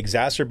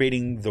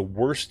 exacerbating the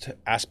worst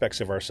aspects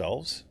of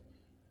ourselves,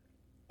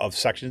 of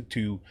section,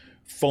 to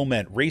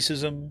foment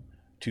racism,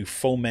 to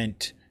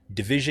foment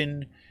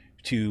division,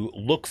 to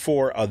look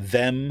for a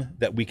them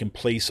that we can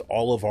place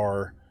all of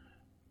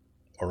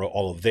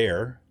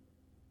their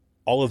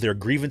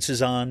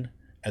grievances on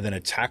and then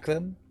attack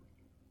them.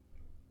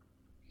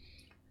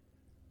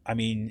 I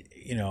mean,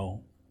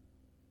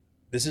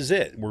 this is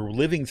it. We're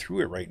living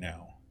through it right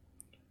now.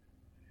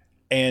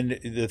 And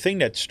the thing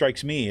that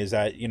strikes me is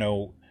that,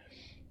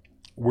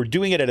 we're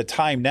doing it at a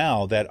time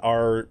now that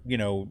our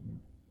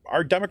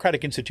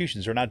democratic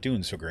institutions are not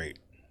doing so great.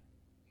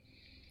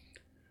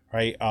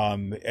 Right.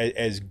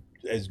 As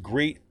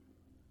great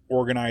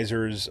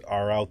organizers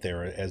are out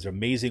there, as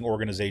amazing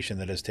organization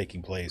that is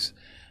taking place,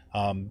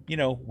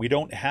 we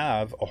don't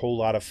have a whole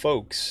lot of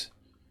folks,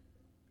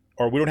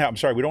 or we don't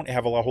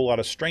have a whole lot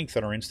of strength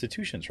in our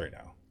institutions right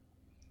now.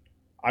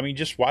 I mean,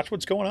 just watch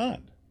what's going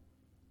on.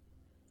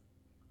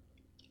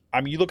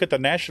 I mean, you look at the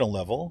national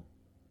level.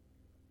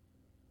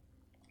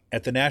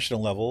 At the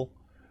national level,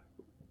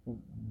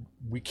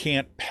 we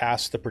can't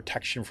pass the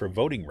protection for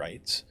voting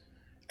rights.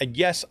 And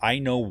yes, I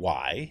know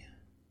why.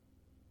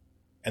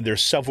 And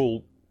there's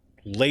several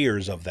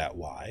layers of that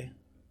why.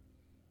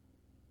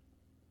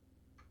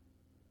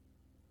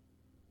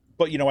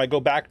 But, I go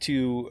back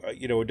to,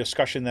 a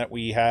discussion that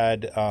we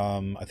had,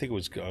 I think it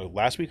was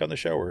last week on the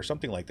show or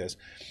something like this,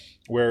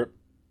 where,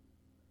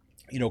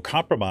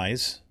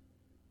 compromise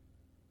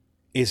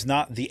is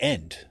not the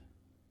end.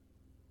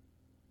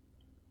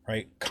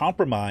 Right?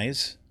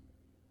 Compromise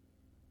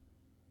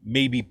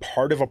may be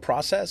part of a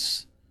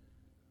process,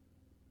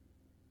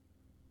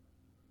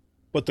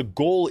 but the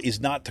goal is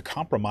not to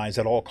compromise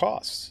at all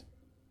costs.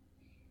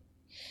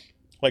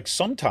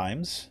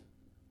 Sometimes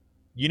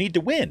you need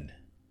to win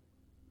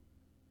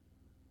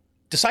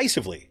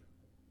decisively.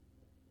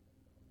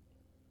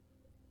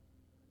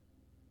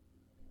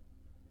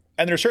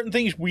 And there are certain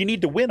things we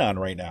need to win on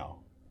right now.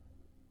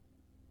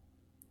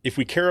 If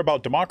we care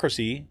about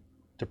democracy,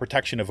 the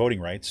protection of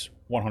voting rights,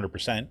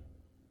 100%,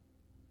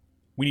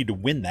 we need to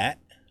win that.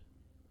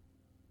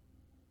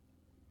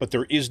 But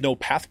there is no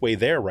pathway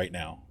there right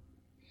now.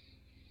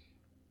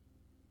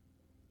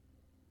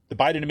 The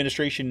Biden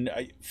administration,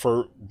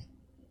 for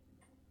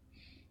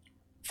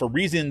for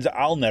reasons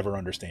I'll never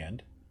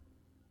understand,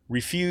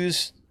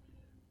 refuse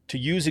to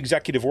use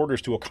executive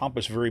orders to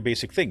accomplish very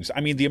basic things.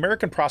 I mean, the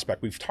American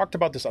Prospect, we've talked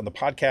about this on the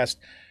podcast,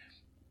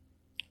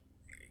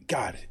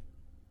 God,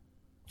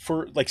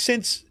 for like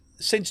since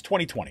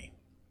 2020,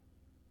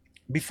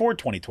 before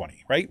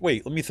 2020, right?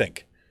 Wait, let me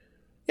think.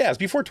 Yeah, it's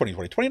before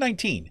 2020,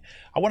 2019.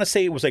 I want to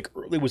say it was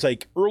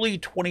like early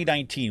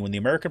 2019 when the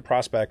American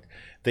Prospect,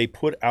 they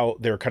put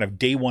out their kind of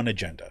day one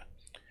agenda.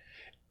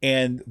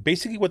 And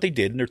basically what they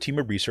did in their team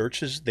of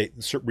researchers, they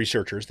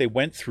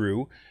went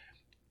through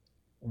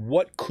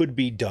what could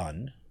be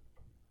done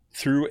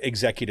through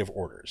executive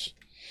orders,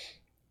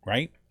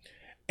 right?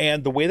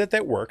 And the way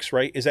that works,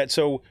 right, is that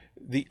so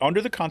under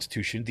the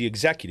Constitution, the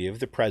executive,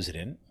 the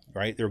president,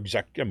 right,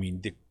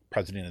 the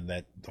president and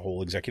the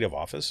whole executive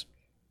office,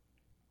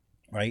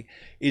 right,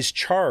 is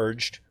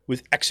charged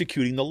with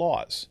executing the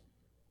laws,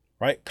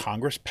 right?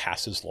 Congress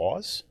passes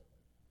laws,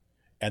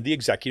 and the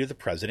executive, the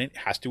president,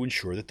 has to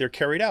ensure that they're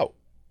carried out.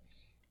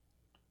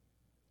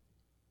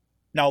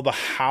 Now,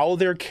 how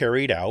they're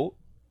carried out,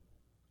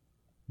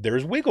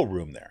 there's wiggle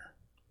room there.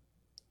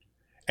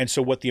 And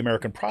so what the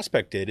American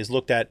Prospect did is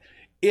looked at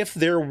if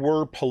there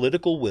were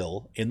political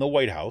will in the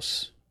White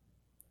House,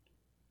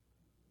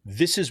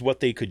 this is what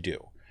they could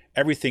do.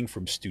 Everything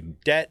from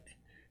student debt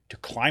to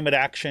climate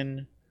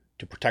action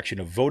to protection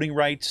of voting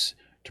rights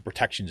to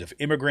protections of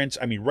immigrants.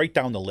 I mean, right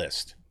down the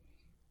list.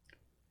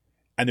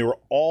 And they were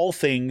all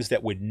things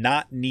that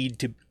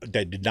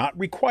that did not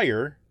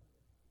require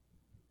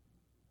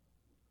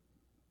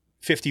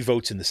 50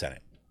 votes in the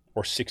Senate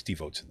or 60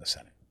 votes in the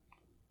Senate.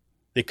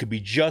 They could be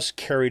just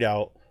carried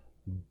out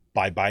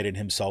by Biden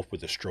himself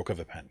with a stroke of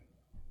a pen.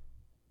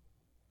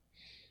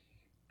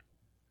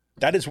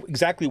 That is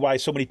exactly why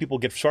so many people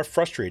get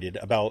frustrated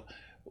about,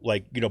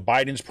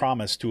 Biden's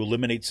promise to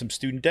eliminate some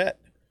student debt,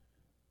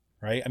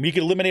 right? I mean, you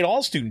can eliminate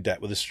all student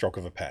debt with a stroke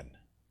of a pen,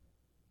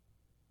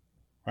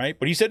 right?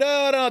 But he said,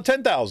 no,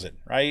 10,000,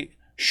 right?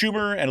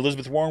 Schumer and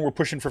Elizabeth Warren were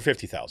pushing for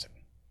 50,000.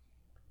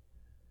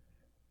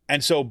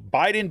 And so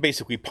Biden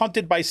basically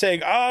punted by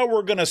saying,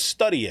 we're going to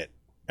study it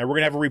and we're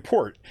going to have a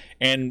report.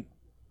 And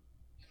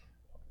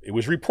it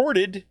was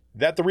reported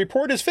that the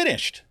report is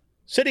finished,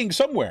 sitting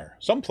somewhere,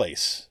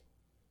 someplace.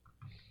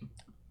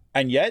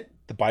 And yet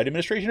the Biden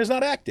administration has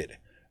not acted,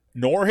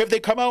 nor have they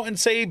come out and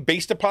say,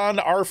 based upon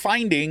our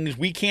findings,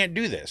 we can't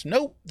do this.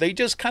 Nope. They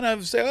just kind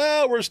of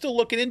say, we're still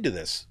looking into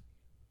this.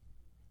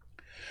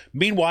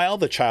 Meanwhile,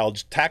 the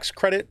child tax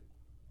credit,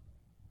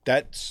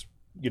 that's,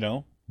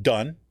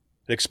 done.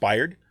 It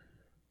expired.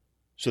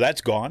 So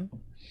that's gone,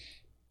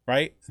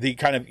 right? The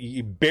kind of,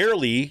 you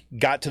barely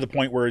got to the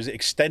point where it's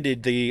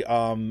extended the,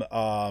 not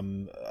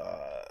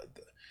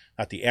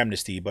the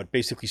amnesty, but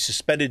basically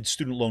suspended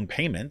student loan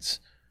payments.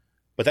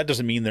 But that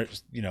doesn't mean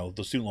there's,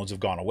 the student loans have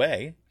gone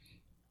away.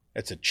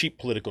 That's a cheap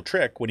political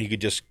trick when he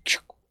could just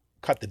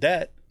cut the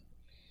debt.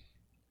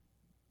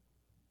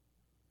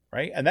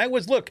 Right? And that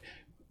was, look,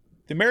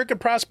 the American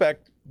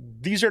Prospect,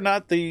 these are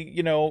not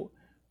the,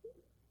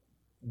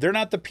 they're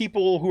not the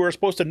people who are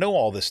supposed to know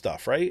all this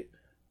stuff, right?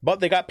 But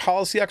they got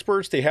policy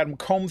experts. They had them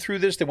comb through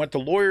this. They went to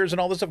lawyers and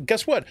all this stuff.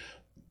 Guess what?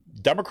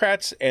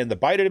 Democrats and the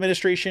Biden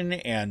administration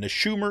and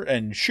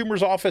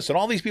Schumer's office and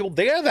all these people,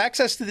 they have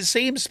access to the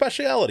same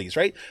specialities,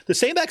 right? The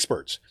same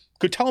experts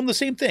could tell them the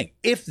same thing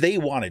if they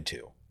wanted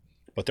to,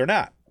 but they're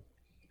not.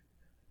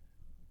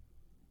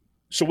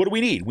 So what do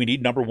we need? We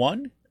need, number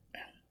one,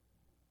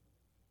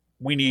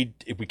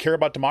 if we care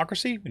about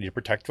democracy, we need to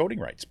protect voting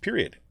rights,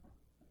 period.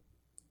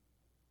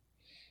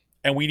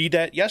 And we need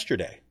that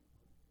yesterday.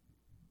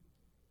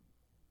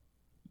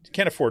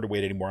 Can't afford to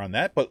wait anymore on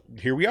that, but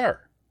here we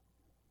are.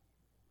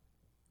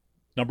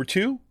 Number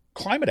two,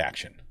 climate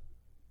action.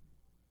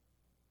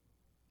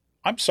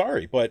 I'm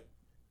sorry, but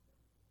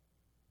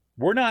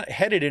we're not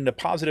headed in a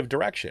positive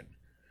direction.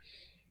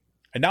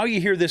 And now you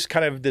hear this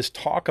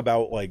talk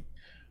about we're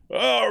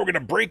going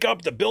to break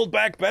up the Build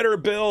Back Better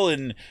bill.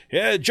 And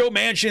Joe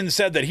Manchin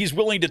said that he's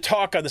willing to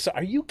talk on this.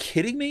 Are you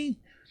kidding me?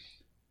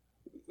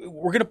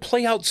 We're going to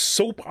play out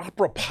soap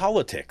opera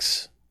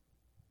politics.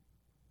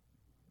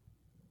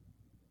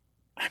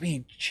 I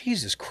mean,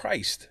 Jesus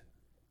Christ.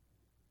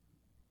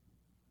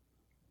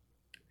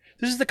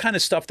 This is the kind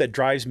of stuff that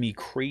drives me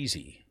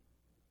crazy.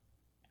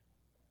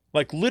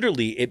 Like,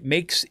 literally, it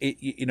makes it,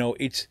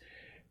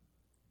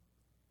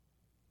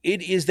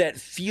 it is that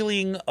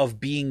feeling of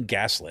being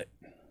gaslit.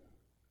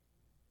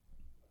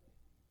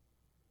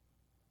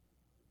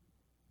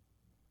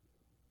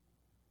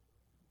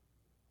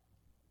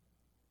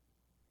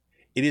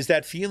 It is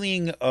that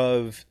feeling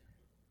of,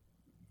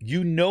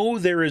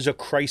 there is a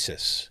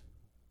crisis.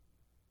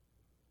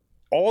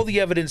 All the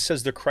evidence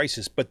says the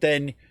crisis, but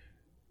then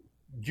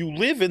you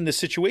live in the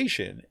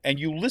situation and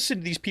you listen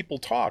to these people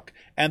talk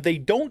and they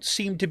don't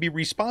seem to be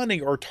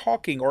responding or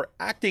talking or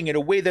acting in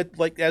a way that,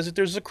 as if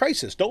there's a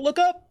crisis. Don't look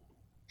up.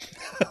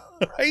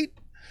 Right?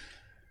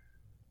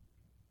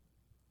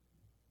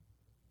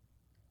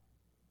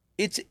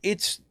 It's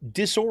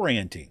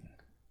disorienting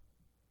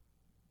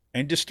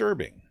and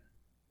disturbing.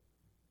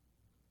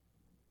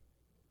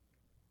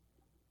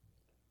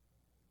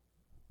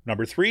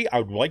 Number three, I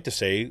would like to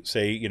say,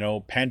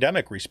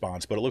 pandemic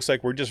response, but it looks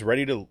like we're just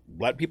ready to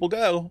let people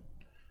go.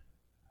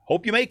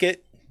 Hope you make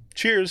it.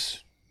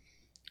 Cheers.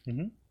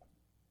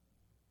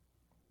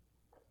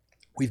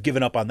 We've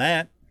given up on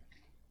that.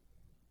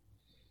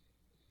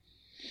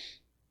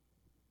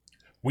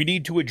 We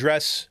need to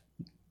address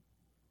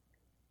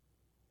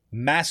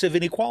massive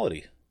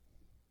inequality.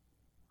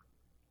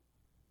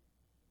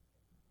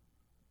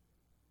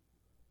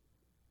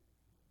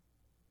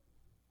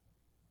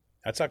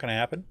 That's not going to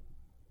happen.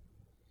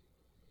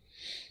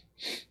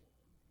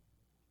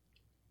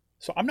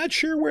 So I'm not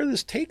sure where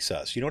this takes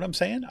us. You know what I'm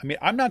saying? I mean,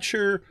 I'm not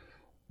sure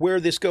where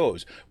this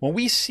goes. When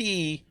we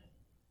see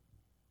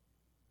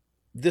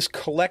this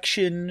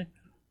collection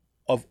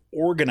of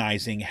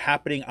organizing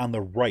happening on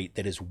the right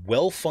that is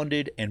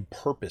well-funded and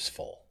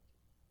purposeful,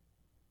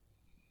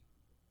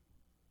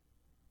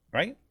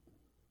 right?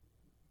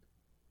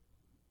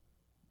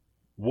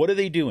 What are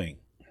they doing?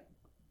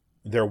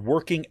 They're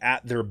working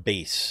at their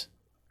base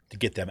to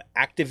get them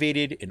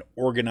activated and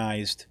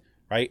organized,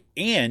 right?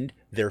 And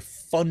they're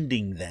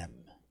funding them.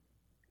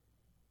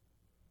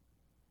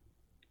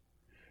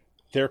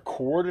 They're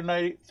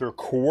coordinating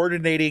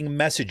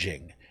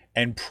messaging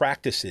and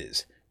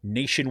practices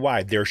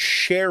nationwide. They're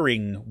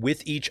sharing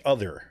with each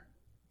other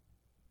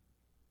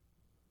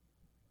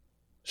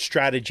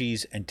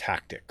strategies and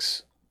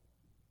tactics.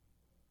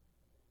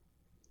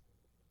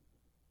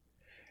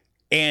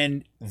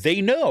 And they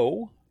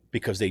know,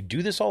 because they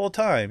do this all the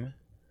time,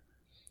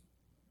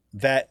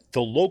 that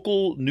the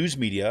local news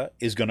media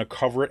is going to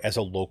cover it as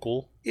a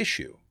local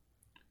issue.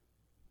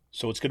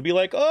 So it's going to be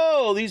like,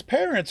 oh, these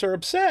parents are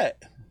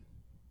upset.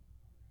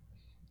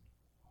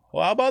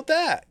 Well, how about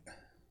that?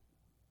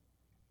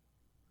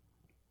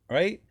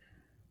 Right?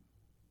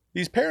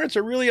 These parents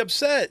are really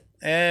upset,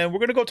 and we're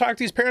going to go talk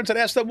to these parents and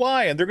ask them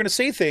why. And they're going to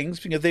say things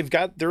because they've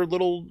got their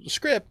little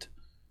script.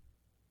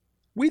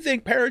 We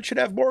think parents should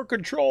have more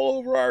control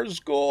over our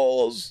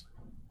schools.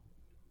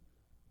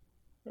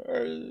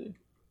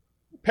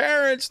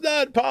 Parents,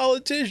 not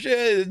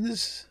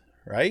politicians,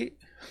 right?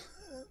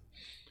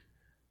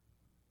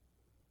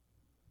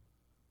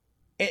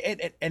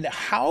 And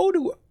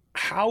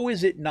how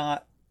is it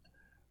not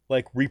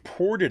like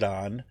reported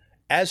on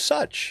as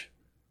such?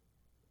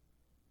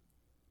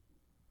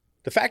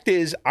 The fact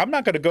is, I'm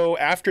not going to go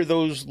after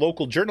those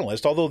local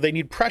journalists, although they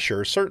need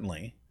pressure,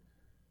 certainly.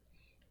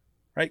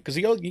 Right?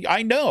 Because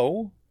I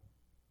know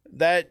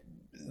that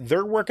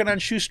they're working on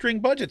shoestring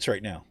budgets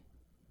right now.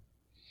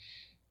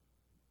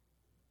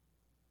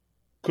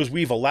 Because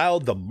we've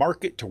allowed the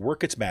market to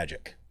work its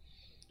magic.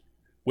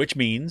 Which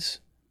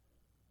means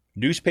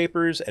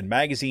newspapers and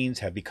magazines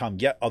have become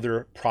yet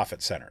other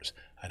profit centers.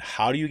 And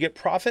how do you get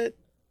profit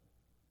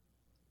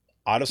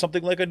out of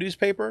something like a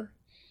newspaper?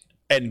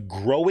 And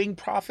growing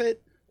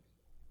profit?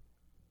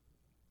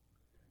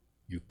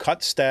 You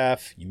cut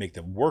staff, you make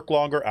them work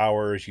longer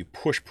hours, you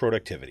push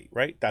productivity,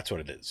 right? That's what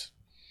it is.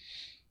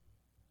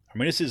 I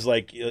mean, this is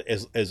like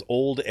as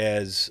old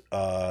as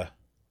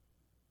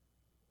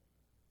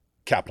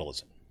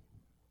capitalism.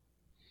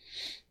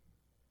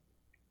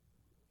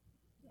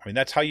 I mean,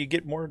 that's how you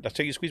get more, that's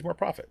how you squeeze more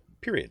profit,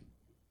 period.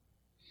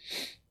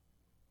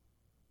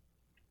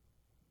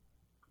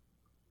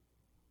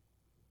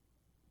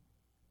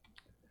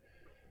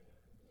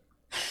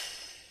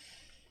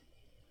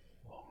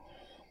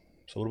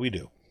 So what do we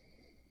do?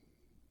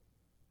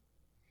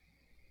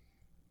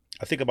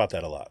 I think about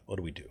that a lot. What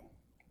do we do?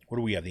 What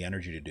do we have the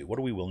energy to do? What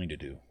are we willing to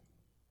do?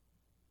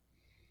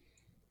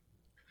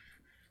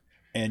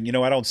 And,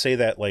 I don't say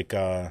that like,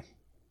 I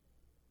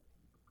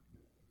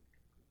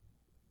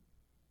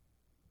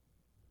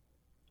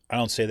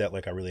don't say that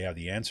like I really have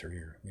the answer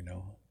here,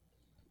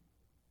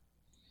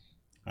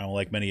 I don't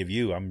like many of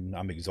you.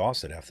 I'm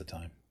exhausted half the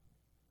time.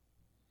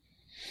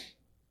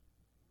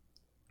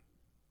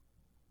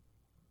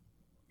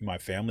 My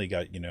family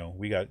got,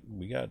 we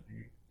got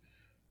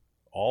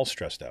all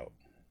stressed out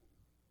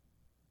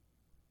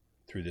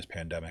through this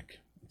pandemic,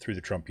 through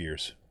the Trump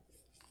years.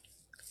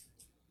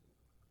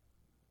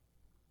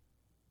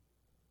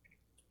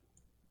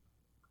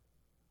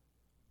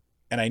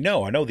 And I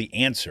know the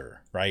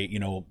answer, right?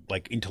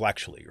 Like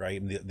intellectually,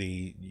 right? And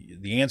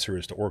the answer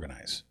is to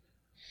organize.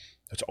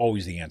 That's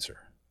always the answer,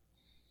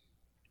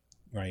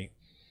 right?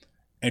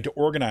 And to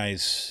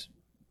organize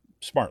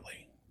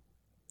smartly.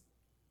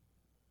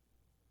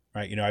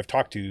 Right. I've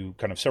talked to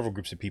kind of several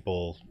groups of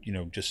people,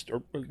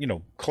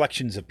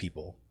 collections of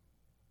people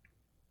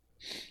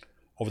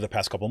over the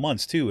past couple of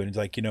months too. And it's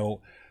like, and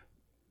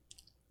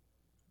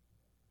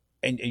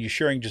you're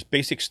sharing just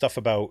basic stuff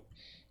about,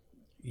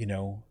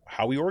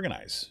 how we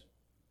organize,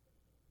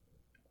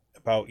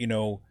 about,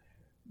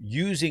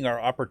 using our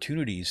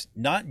opportunities,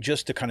 not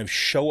just to kind of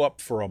show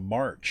up for a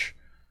march,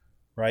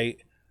 right?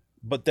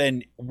 But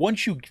then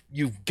once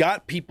you've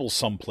got people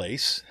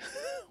someplace,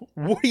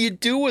 what do you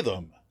do with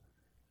them?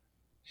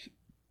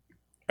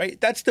 Right?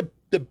 That's the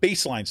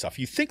baseline stuff.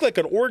 You think like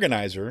an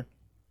organizer,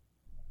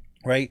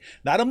 right?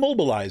 Not a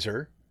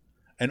mobilizer,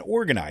 an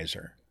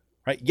organizer.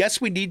 right? Yes,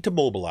 we need to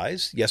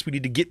mobilize. Yes, we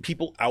need to get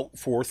people out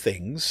for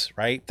things,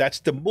 right? That's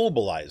to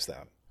mobilize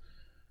them,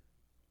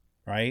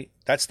 right?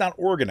 That's not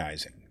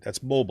organizing.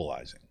 That's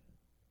mobilizing.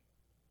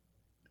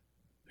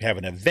 We have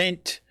an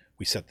event.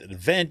 We set the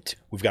event.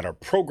 We've got our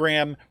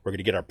program. We're going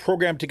to get our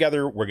program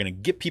together. We're going to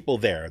get people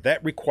there.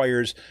 That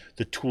requires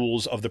the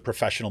tools of the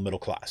professional middle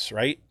class,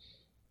 right?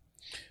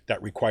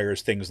 That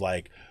requires things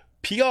like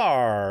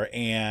PR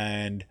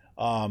and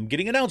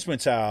getting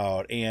announcements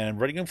out and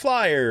writing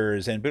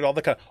flyers and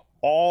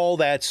all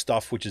that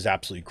stuff, which is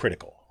absolutely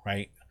critical,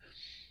 right?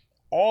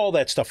 All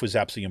that stuff was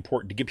absolutely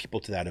important to get people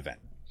to that event.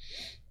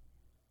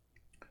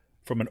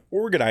 From an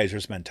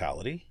organizer's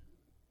mentality,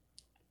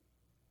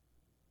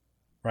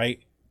 right?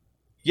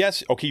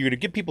 Yes, okay, you're going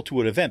to get people to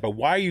an event, but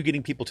why are you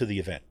getting people to the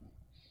event?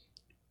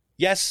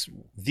 Yes,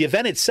 the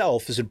event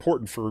itself is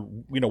important for,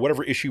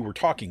 whatever issue we're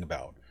talking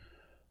about.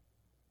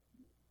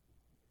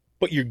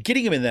 But you're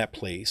getting them in that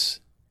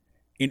place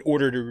in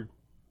order to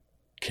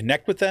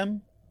connect with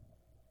them,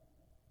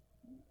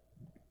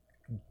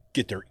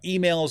 get their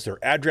emails, their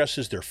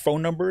addresses, their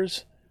phone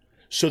numbers,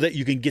 so that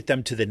you can get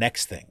them to the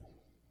next thing.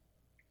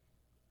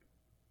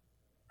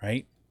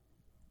 Right?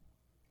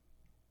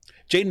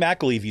 Jane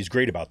McAlevey is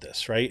great about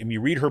this, right? And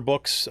you read her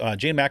books.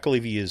 Jane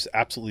McAlevey is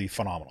absolutely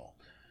phenomenal.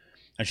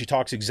 And she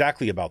talks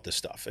exactly about this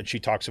stuff. And she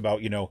talks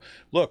about,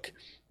 look,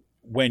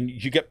 when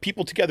you get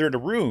people together in a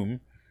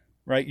room,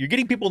 right? You're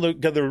getting people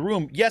together in a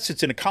room. Yes,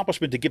 it's an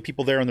accomplishment to get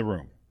people there in the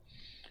room.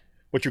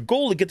 But your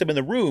goal to get them in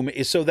the room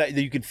is so that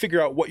you can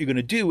figure out what you're going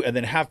to do and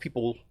then have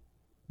people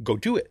go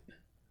do it.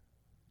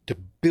 To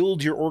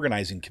build your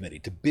organizing committee,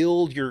 to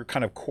build your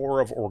kind of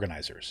core of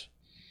organizers.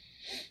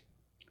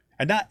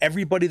 And not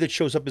everybody that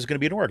shows up is going to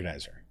be an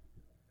organizer,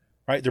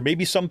 right? There may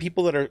be some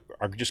people that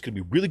are just going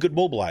to be really good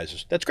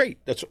mobilizers. That's great.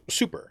 That's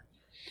super,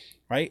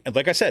 right? And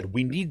like I said,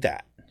 we need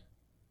that.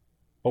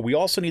 But we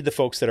also need the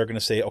folks that are going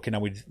to say, okay, now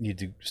we need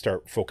to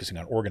start focusing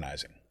on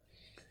organizing,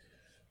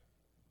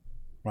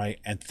 right?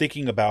 And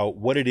thinking about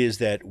what it is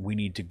that we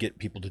need to get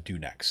people to do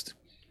next,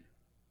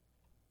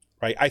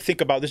 right? I think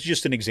about, this is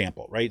just an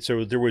example, right?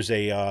 So there was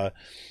a,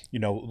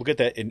 look at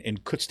that in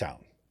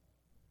Kutztown.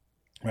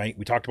 Right,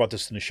 we talked about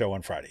this in the show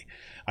on Friday.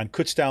 On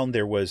Kutztown,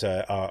 there was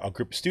a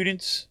group of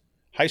students,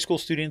 high school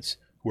students,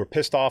 who were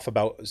pissed off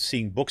about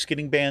seeing books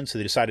getting banned, so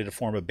they decided to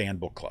form a banned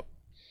book club.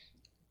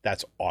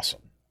 That's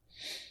awesome,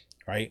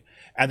 right?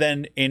 And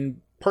then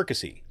in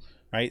Percy,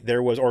 right,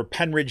 or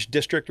Penridge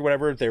District or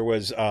whatever, there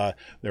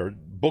were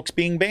books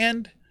being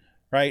banned,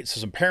 right?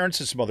 So some parents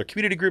and some other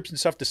community groups and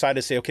stuff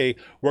decided to say, okay,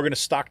 we're going to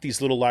stock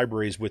these little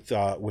libraries with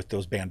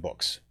those banned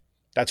books.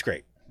 That's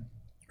great,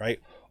 right?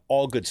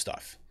 All good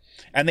stuff.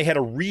 And they had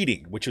a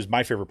reading, which was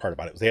my favorite part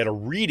about it. They had a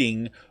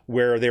reading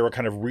where they were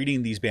kind of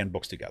reading these banned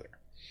books together,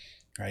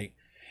 right?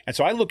 And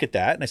so I look at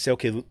that and I say,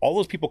 okay, all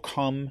those people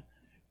come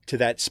to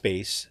that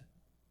space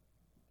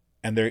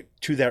and they're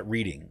to that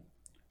reading.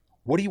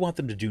 What do you want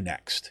them to do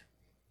next?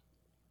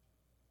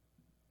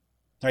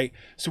 Right?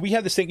 So we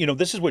have this thing,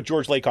 this is what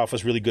George Lakoff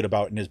was really good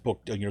about in his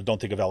book,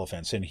 Don't Think of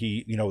Elephants. And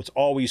he, it's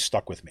always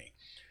stuck with me.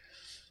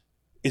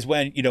 Is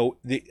when,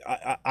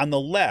 on the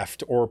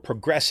left or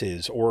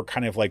progressives or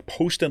kind of like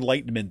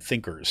post-enlightenment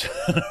thinkers,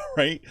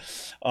 right?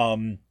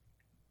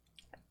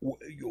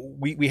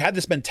 We had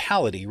this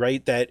mentality,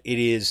 right? That it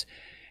is,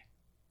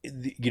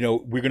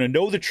 we're going to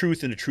know the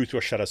truth and the truth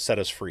will set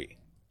us free.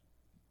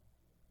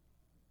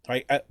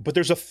 Right? But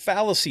there's a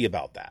fallacy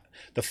about that.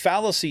 The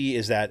fallacy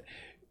is that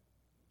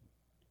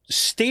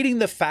stating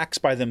the facts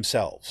by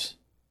themselves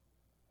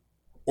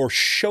or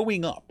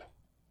showing up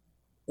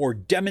or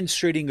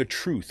demonstrating a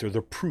truth or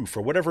the proof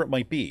or whatever it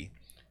might be,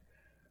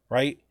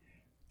 right,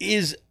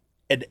 is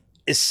an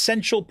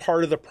essential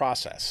part of the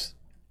process.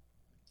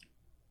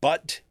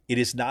 But it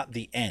is not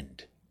the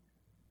end.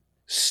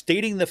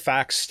 Stating the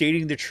facts,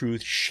 stating the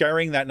truth,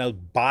 sharing that now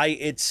by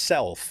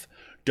itself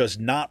does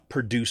not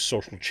produce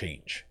social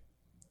change.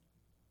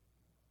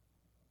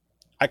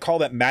 I call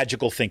that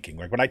magical thinking.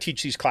 Like when I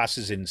teach these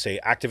classes in, say,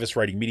 activist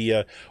writing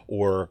media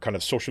or kind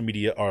of social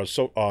media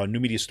or new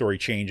media story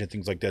change and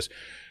things like this,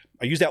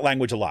 I use that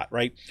language a lot,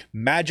 right?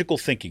 Magical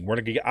thinking. We're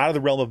going to get out of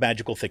the realm of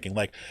magical thinking.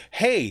 Like,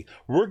 hey,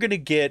 we're going to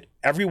get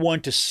everyone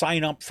to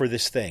sign up for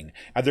this thing,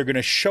 and they're going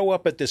to show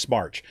up at this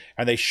march,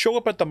 and they show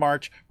up at the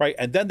march, right?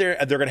 And then they're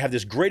going to have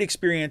this great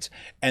experience,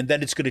 and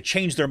then it's going to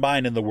change their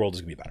mind, and the world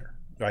is going to be better,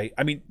 right?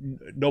 I mean,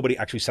 nobody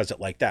actually says it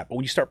like that, but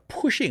when you start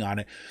pushing on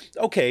it,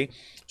 okay,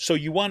 so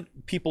you want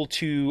people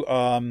to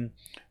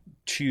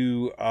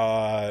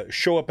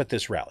show up at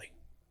this rally,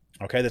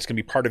 okay? That's going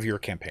to be part of your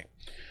campaign.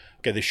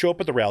 Okay, they show up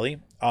at the rally,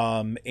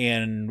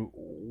 and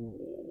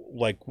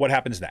like what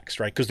happens next,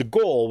 right? Because the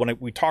goal, when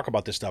we talk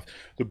about this stuff,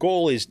 the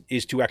goal is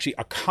to actually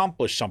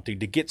accomplish something,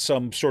 to get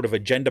some sort of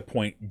agenda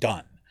point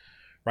done,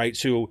 right?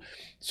 So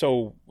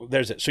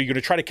there's it. So you're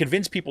going to try to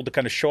convince people to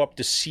kind of show up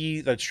to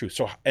see that's true.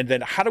 So, and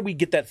then how do we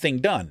get that thing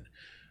done?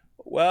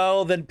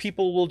 Well, then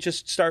people will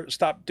just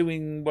stop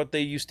doing what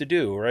they used to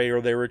do, right?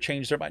 Or they will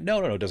change their mind.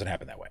 No, it doesn't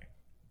happen that way,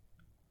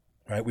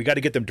 right? We got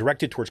to get them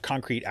directed towards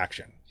concrete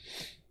action.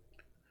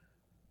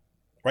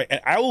 right?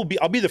 And I'll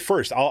be the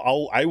first.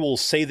 I will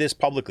say this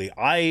publicly.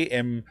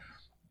 I'm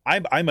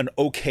an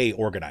okay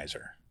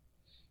organizer,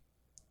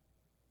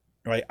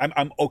 right?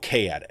 I'm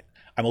okay at it.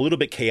 I'm a little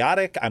bit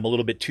chaotic. I'm a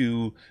little bit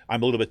too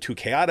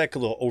chaotic, a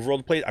little over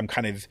the place. I'm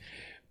kind of,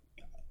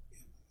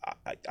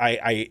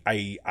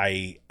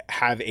 I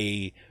have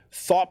a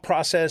thought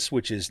process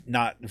which is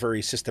not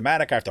very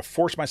systematic. I have to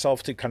force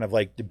myself to kind of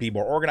like to be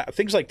more organized,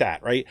 things like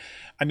that, right?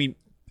 I mean,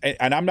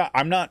 and I'm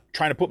not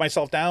trying to put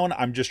myself down.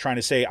 I'm just trying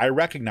to say I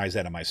recognize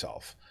that in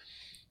myself,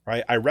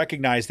 right? I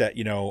recognize that,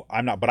 you know,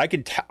 I'm not, but I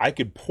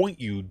can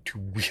point you to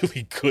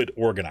really good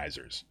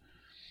organizers.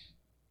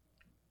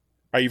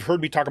 Right, you've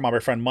heard me talk about my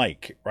friend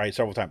Mike, right,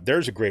 several times.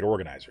 There's a great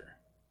organizer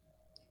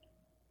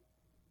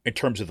in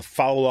terms of the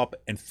follow-up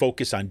and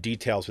focus on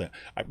details.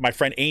 My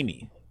friend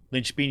Amy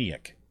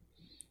Lynch-Beniak,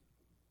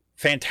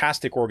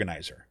 fantastic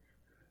organizer.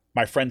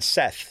 My friend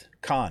Seth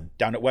Kahn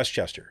down at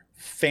Westchester,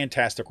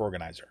 fantastic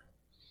organizer.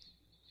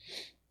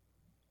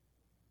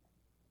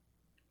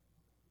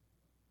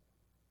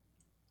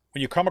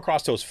 When you come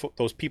across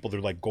those people,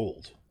 they're like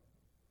gold.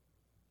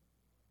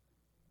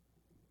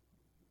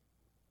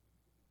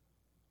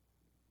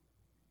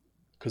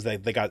 Because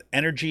they got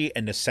energy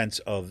and the sense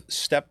of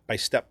step by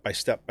step by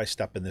step by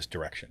step in this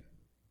direction.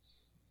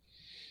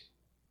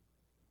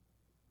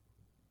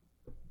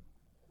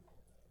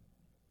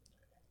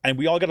 And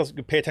we all got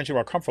to pay attention to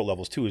our comfort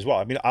levels too, as well.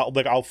 I mean,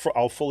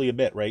 I'll fully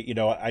admit, right? You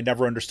know, I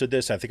never understood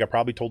this. I think I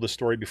probably told this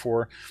story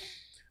before,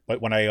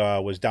 but when I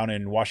was down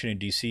in Washington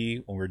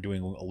D.C. when we were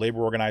doing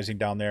labor organizing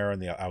down there,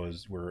 and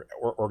we're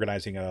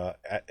organizing a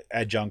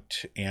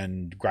adjunct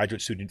and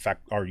graduate student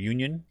our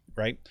union,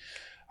 right?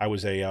 I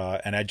was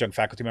an adjunct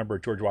faculty member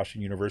at George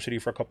Washington University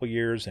for a couple of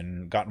years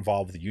and got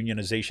involved with the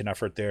unionization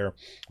effort there.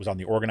 Was on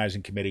the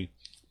organizing committee.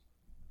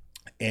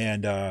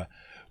 And I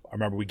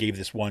remember we had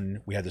this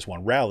one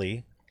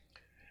rally,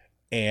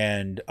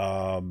 and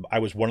I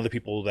was one of the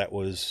people that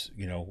was,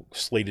 you know,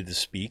 slated to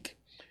speak.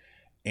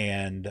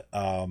 And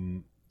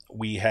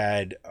we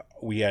had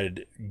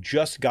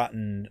just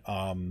gotten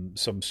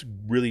some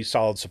really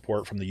solid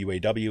support from the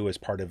UAW as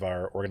part of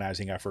our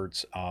organizing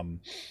efforts.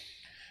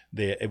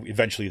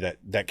 Eventually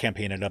that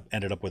campaign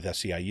ended up with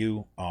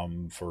SEIU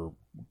for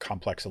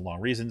complex and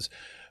long reasons,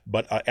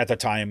 but at the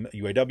time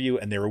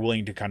UAW, and they were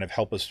willing to kind of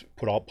help us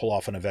pull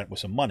off an event with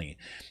some money,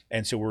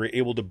 and so we were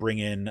able to bring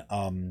in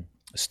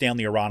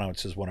Stanley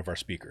Aronowitz as one of our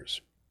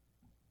speakers.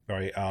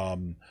 Right,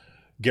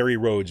 Gary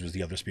Rhodes was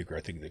the other speaker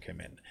I think that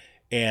came in,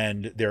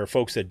 and there are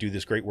folks that do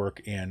this great work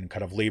in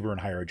kind of labor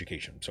and higher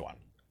education, and so on.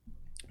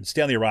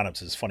 Stanley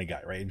Aronowitz is a funny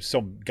guy, right? He's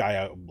some guy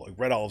I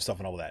read all of stuff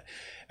and all of that.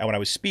 And when I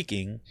was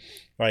speaking,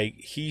 right,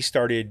 he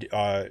started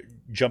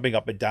jumping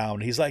up and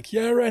down. He's like,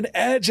 "You're an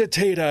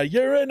agitator.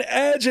 You're an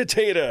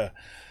agitator."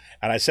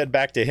 And I said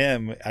back to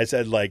him, I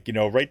said, like, you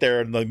know, right there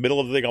in the middle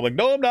of the thing, I'm like,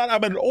 "No, I'm not.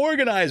 I'm an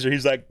organizer."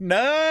 He's like,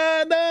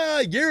 nah,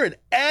 you're an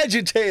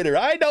agitator.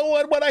 I know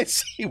what I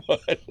see one.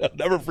 I'll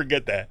never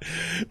forget that.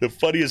 The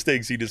funniest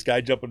thing, see this guy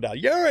jumping down.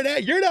 You're an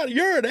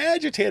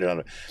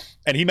agitator.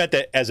 And he meant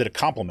that as a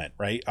compliment,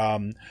 right?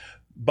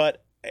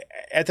 But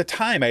at the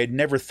time, I had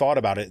never thought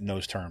about it in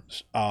those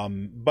terms.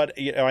 But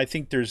you know, I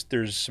think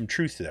there's some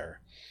truth there,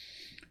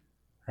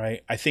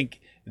 right? I think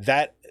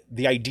that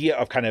the idea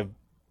of kind of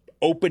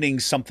opening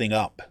something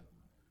up,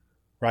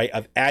 right?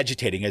 Of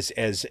agitating God,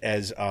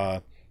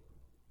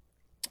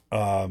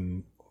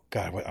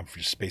 I'm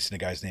just spacing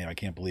the guy's name. I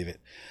can't believe it.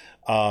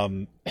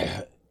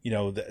 You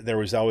know, there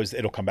was always,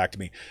 it'll come back to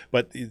me,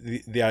 but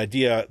the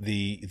idea,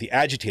 the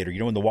agitator, you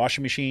know, in the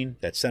washing machine,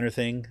 that center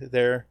thing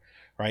there,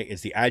 right, is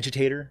the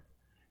agitator.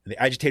 And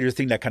the agitator is the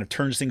thing that kind of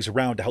turns things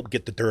around to help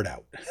get the dirt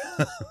out,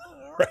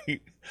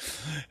 right?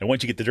 And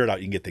once you get the dirt out,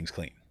 you can get things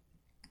clean,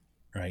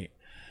 right?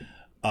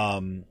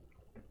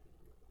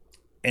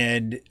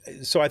 And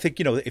so I think,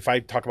 you know, if I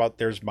talk about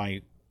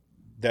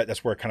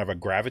that's where kind of I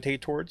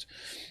gravitate towards.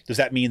 Does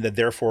that mean that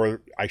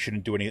therefore I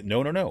shouldn't do any?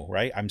 No,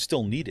 right? I'm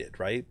still needed,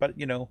 right? But,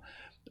 you know,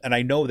 and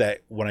I know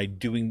that when I'm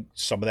doing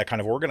some of that kind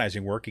of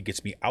organizing work, it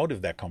gets me out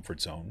of that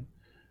comfort zone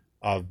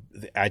of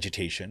the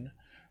agitation,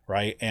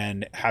 right?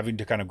 And having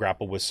to kind of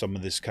grapple with some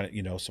of this kind of,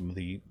 you know, some of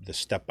the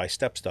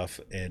step-by-step stuff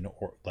in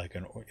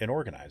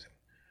organizing.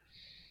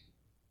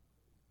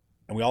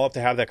 And we all have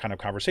to have that kind of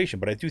conversation.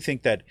 But I do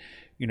think that,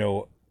 you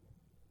know,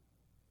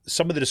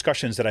 some of the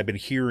discussions that I've been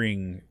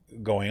hearing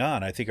going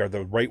on, I think are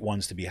the right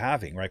ones to be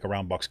having, right,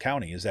 around Bucks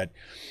County, is that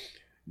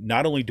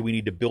not only do we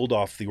need to build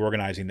off the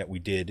organizing that we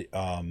did,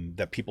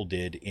 that people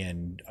did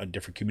in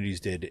different communities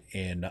did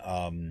in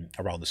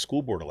around the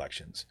school board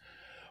elections,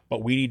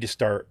 but we need to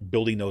start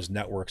building those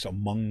networks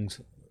among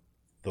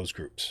those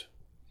groups,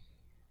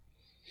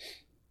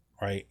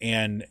 right?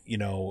 And, you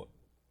know,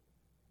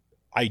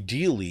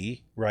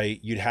 ideally, right,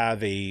 you'd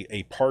have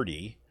a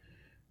party,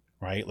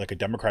 right, like a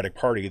Democratic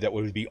Party that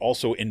would be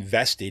also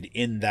invested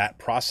in that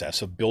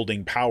process of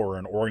building power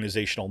and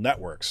organizational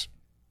networks.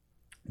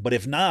 But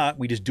if not,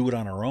 we just do it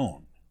on our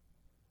own,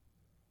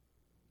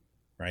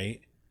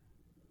 right?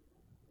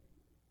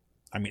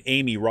 I mean,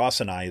 Amy, Ross,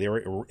 and I,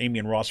 Amy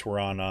and Ross were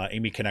on,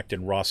 Amy Connect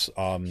and Ross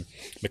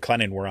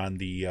McLennan were on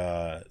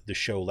the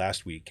show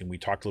last week, and we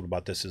talked a little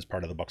about this as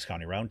part of the Bucks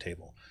County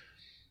Roundtable.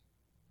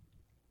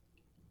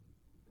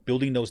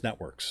 Building those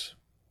networks,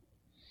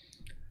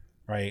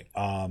 right?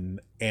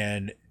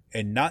 And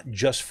not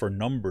just for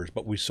numbers,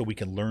 but so we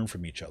can learn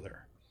from each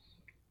other,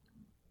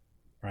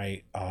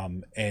 right?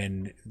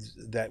 And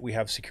that we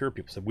have secure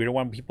people. So we don't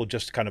want people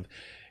just kind of,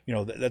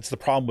 that's the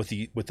problem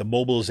with the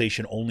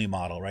mobilization only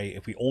model, right?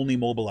 If we only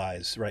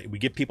mobilize, right, we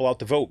get people out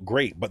to vote,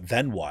 great, but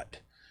then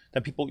what?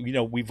 Then people,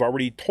 we've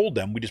already told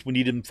them we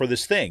need them for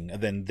this thing,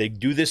 and then they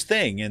do this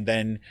thing, and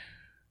then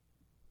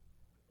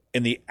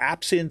in the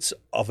absence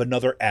of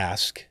another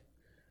ask,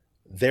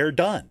 they're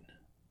done,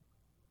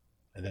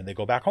 and then they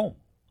go back home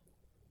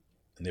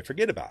and they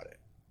forget about it.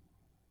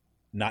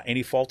 Not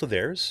any fault of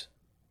theirs,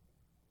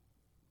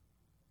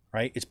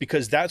 right? It's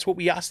because that's what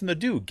we asked them to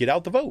do: get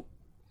out the vote.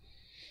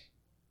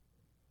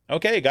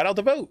 Okay, got out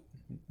the vote.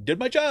 Did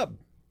my job.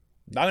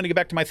 Now I'm going to get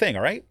back to my thing,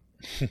 all right?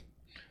 All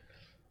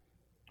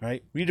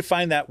right? We need to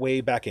find that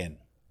way back in.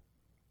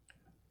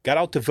 Got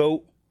out to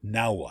vote,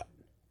 now what?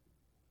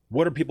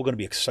 What are people going to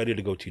be excited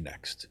to go to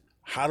next?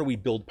 How do we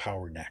build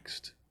power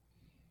next?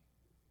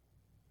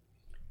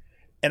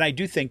 And I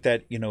do think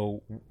that,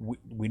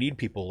 we need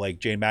people like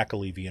Jane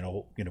McAlevey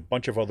and a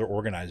bunch of other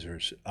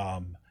organizers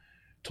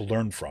to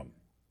learn from,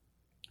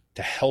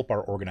 to help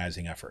our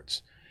organizing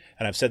efforts.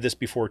 And I've said this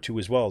before too,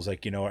 as well, is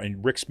like,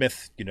 and Rick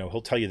Smith,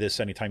 he'll tell you this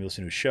anytime you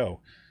listen to his show,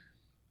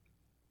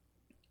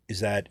 is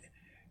that,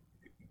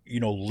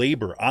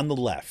 labor on the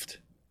left,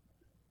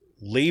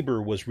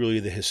 labor was really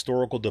the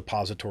historical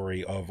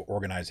depository of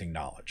organizing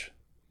knowledge,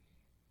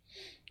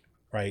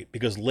 right?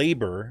 Because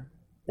labor,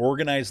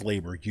 organized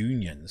labor,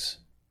 unions,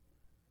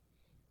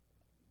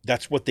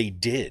 that's what they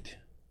did.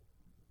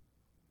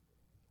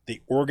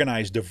 They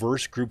organized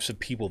diverse groups of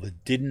people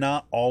that did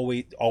not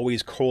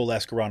always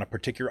coalesce around a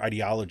particular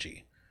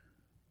ideology,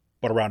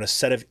 but around a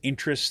set of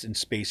interests in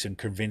space, and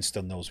convinced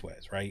on those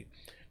ways, right?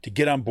 To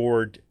get on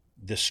board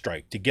this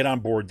strike, to get on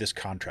board this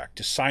contract,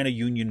 to sign a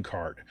union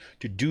card,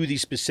 to do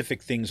these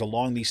specific things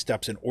along these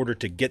steps in order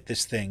to get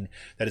this thing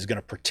that is going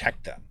to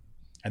protect them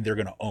and they're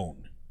going to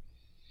own.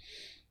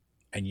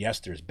 And yes,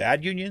 there's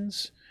bad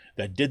unions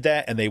that did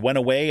that and they went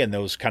away, and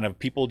those kind of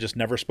people just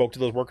never spoke to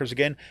those workers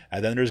again.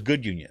 And then there's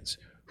good unions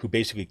who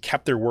basically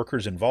kept their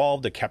workers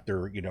involved, they kept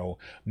their,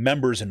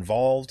 members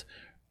involved,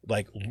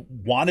 like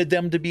wanted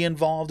them to be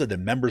involved, and the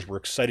members were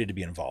excited to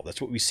be involved. That's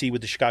what we see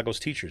with the Chicago's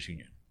Teachers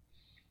Union.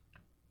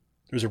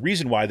 There's a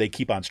reason why they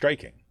keep on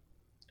striking.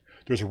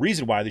 There's a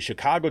reason why the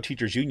Chicago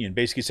Teachers Union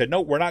basically said, no,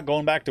 we're not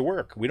going back to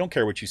work. We don't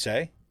care what you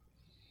say.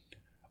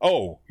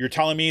 Oh, you're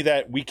telling me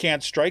that we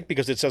can't strike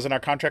because it says in our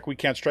contract we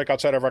can't strike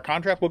outside of our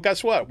contract? Well,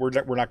 guess what? We're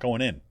not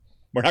going in.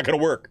 We're not going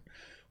to work.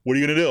 What are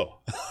you going to do?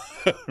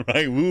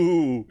 Right?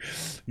 Woo.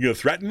 You going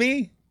to threaten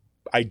me?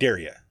 I dare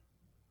you.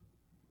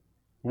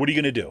 What are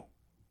you going to do?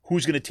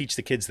 Who's going to teach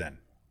the kids then?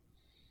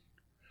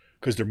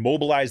 Because they're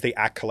mobilized, they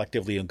act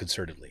collectively and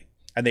concertedly.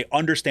 And they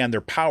understand their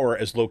power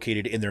is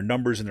located in their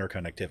numbers and their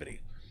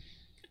connectivity.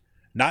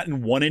 Not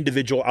in one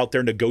individual out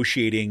there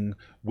negotiating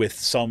with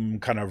some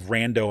kind of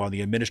rando on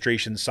the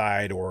administration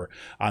side or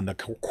on the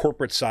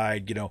corporate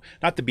side,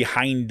 not the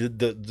behind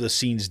the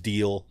scenes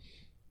deal.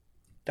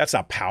 That's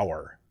not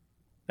power.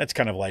 That's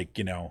kind of like,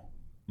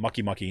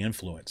 mucky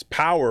influence.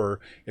 Power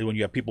is when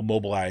you have people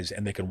mobilized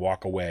and they can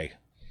walk away.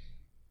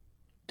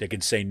 They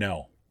can say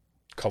no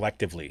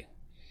collectively.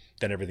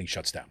 Then everything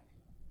shuts down.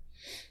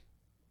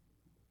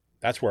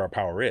 That's where our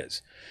power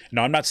is.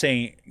 Now, I'm not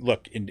saying,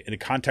 look, in a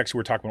context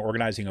we're talking about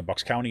organizing in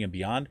Bucks County and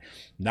beyond,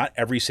 not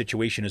every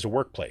situation is a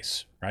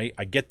workplace, right?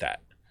 I get that.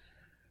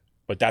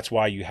 But that's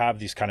why you have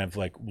these kind of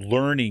like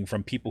learning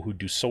from people who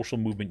do social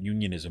movement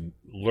unionism,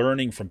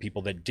 learning from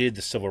people that did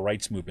the civil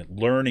rights movement,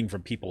 learning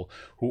from people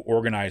who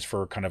organize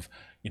for kind of,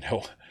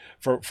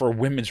 for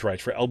women's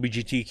rights, for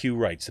LGBTQ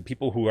rights, the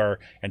people who are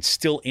and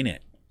still in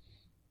it.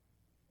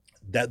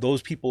 That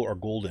those people are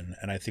golden,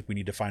 and I think we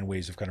need to find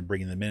ways of kind of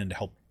bringing them in to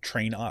help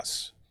train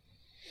us,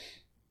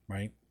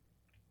 right?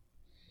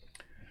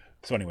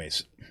 So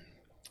anyways,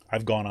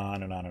 I've gone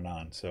on and on and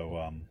on, so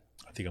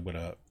I think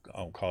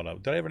I'll call it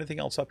out. Did I have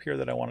anything else up here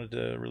that I wanted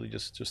to really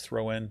just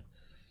throw in?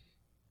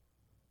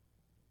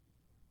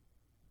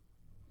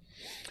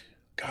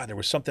 God, there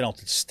was something else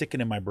that's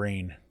sticking in my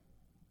brain.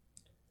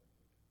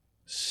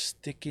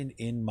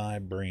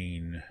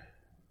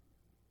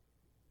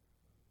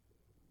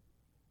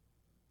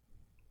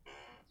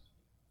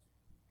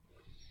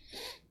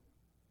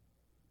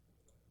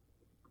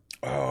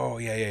 Oh,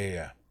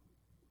 yeah.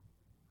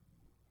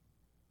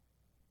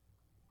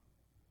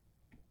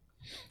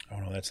 Oh,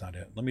 no, that's not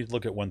it. Let me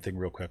look at one thing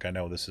real quick. I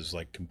know this is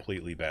like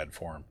completely bad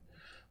form,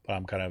 but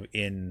I'm kind of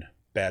in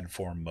bad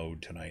form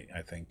mode tonight,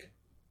 I think.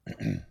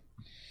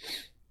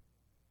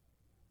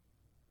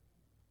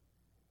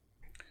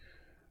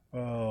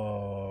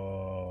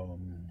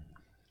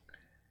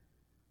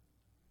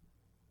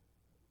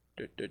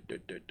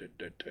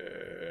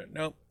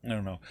 Nope, I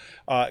don't know.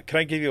 Can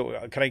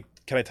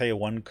I tell you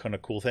one kind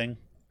of cool thing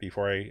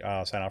before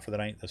I sign off for the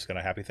night. That's kind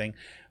of a happy thing.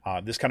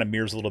 This kind of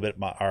mirrors a little bit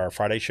our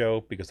Friday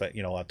show because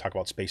I'll talk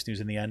about space news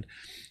in the end.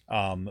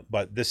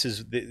 But this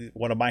is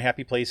one of my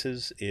happy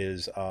places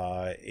is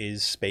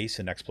space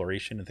and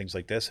exploration and things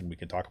like this, and we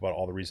can talk about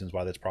all the reasons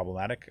why that's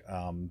problematic.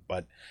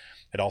 But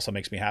it also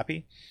makes me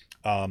happy.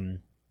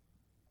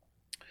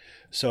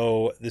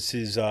 So this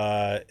is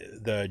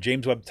the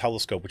James Webb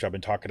Telescope, which I've been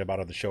talking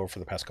about on the show for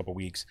the past couple of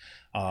weeks.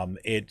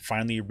 It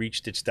finally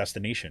reached its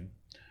destination,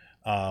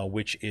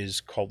 which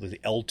is called the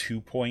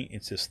L2 point.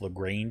 It's this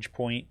Lagrange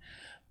point.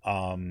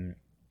 And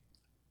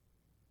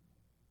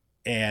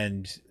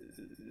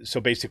so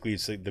basically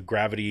it's the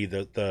gravity,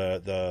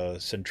 the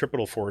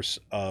centripetal force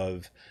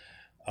of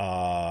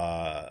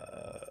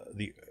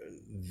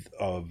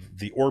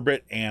the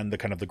orbit and the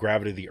kind of the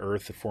gravity of the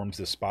Earth that forms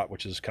this spot,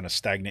 which is kind of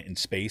stagnant in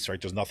space, right?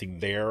 There's nothing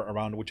there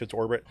around which it's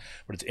orbit,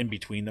 but it's in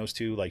between those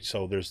two. Like,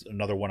 so there's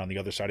another one on the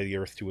other side of the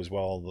Earth too, as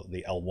well.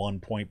 The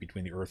L1 point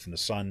between the Earth and the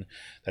sun,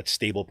 that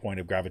stable point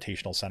of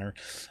gravitational center.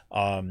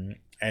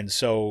 And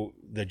so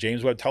the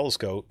James Webb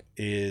Telescope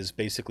is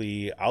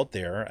basically out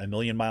there 1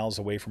 million miles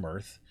away from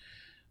Earth,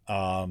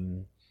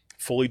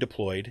 fully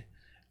deployed.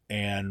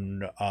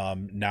 And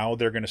now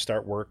they're going to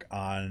start work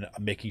on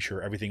making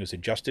sure everything is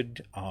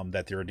adjusted,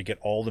 that they're to get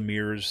all the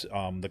mirrors,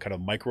 the kind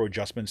of micro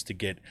adjustments to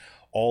get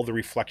all the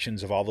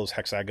reflections of all those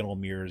hexagonal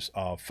mirrors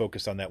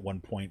focused on that one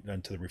point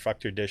into the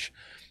reflector dish,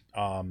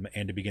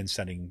 and to begin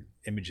sending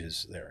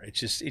images there. It's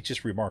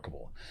just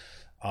remarkable.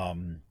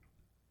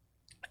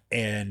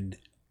 And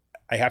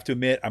I have to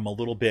admit, I'm a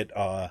little bit,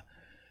 I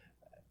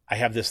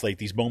have this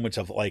these moments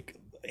of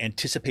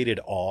anticipated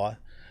awe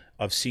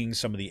of seeing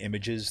some of the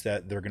images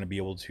that they're going to be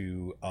able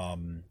to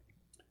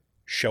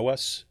show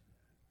us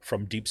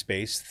from deep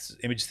space,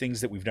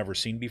 things that we've never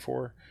seen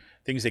before,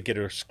 things that get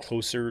us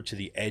closer to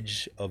the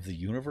edge of the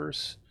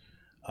universe,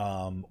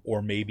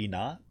 or maybe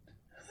not,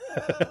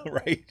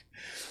 right?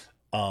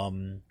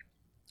 The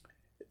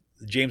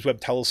James Webb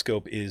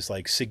Telescope is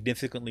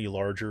significantly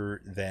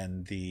larger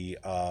than the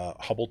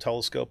Hubble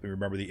telescope. And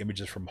remember, the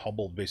images from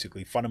Hubble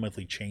basically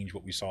fundamentally change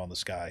what we saw in the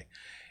sky.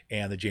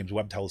 And the James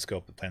Webb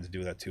Telescope plans to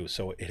do that too.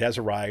 So it has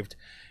arrived.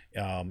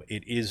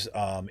 It is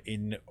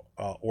in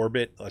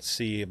orbit. Let's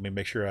see. Let me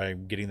make sure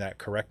I'm getting that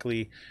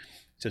correctly. It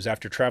says,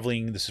 after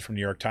traveling, this is from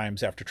New York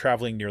Times, after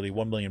traveling nearly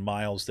 1 million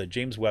miles, the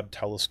James Webb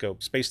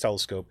Space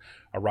Telescope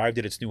arrived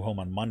at its new home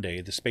on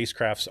Monday. The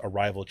spacecraft's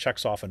arrival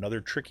checks off another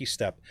tricky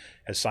step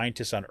as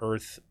scientists on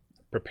Earth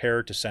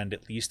prepare to spend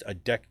at least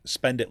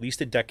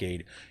a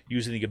decade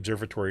using the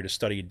observatory to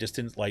study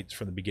distant lights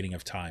from the beginning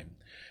of time.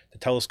 The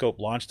telescope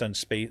launched to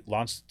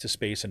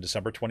space on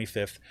December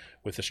 25th,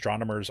 with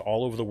astronomers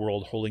all over the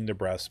world holding their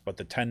breaths. But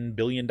the $10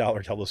 billion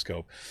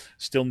telescope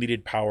still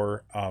needed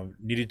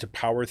to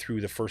power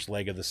through the first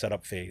leg of the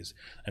setup phase.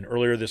 And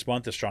earlier this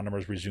month,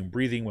 astronomers resumed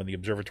breathing when the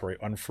observatory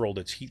unfurled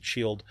its heat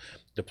shield,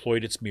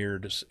 deployed its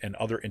mirrors and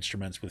other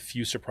instruments with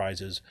few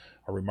surprises.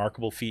 A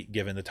remarkable feat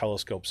given the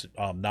telescope's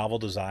novel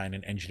design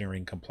and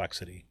engineering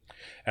complexity.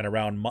 And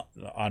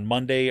on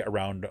Monday,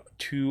 around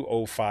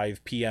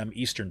 2:05 p.m.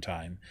 Eastern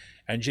Time,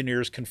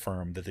 engineers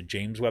confirmed that the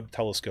James Webb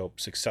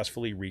Telescope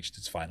successfully reached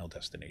its final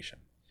destination.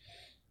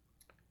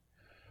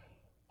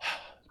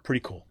 Pretty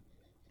cool.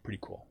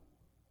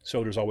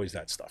 So there's always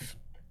that stuff.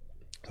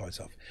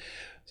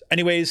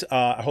 Anyways,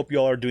 I hope you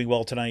all are doing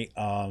well tonight.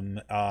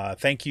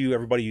 Thank you,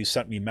 everybody who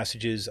sent me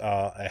messages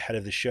ahead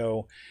of the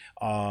show.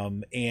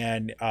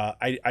 And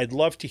I'd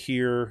love to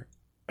hear...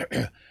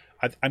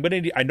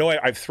 I know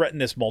I've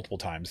threatened this multiple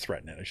times.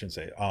 I shouldn't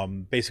say.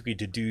 Basically,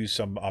 to do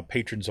some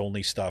patrons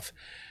only stuff,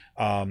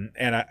 and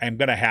I'm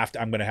gonna have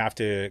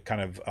to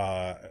kind of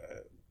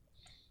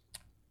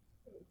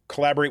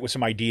collaborate with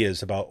some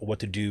ideas about what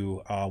to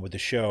do with the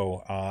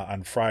show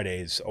on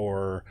Fridays,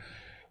 or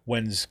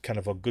when's kind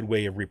of a good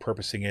way of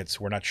repurposing it.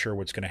 So we're not sure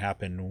what's going to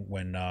happen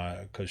when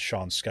because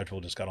Sean's schedule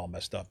just got all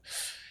messed up,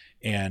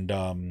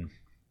 and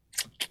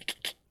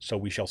so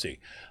we shall see.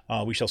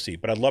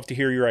 But I'd love to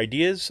hear your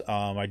ideas,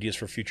 ideas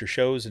for future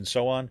shows and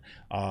so on.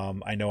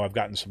 I know I've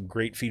gotten some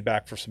great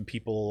feedback from some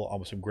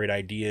people, some great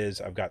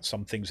ideas. I've got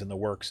some things in the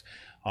works.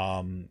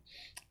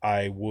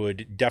 I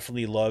would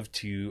definitely love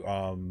to,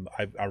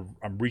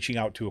 I'm reaching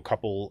out to a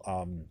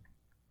couple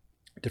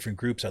different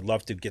groups. I'd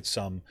love to get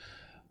some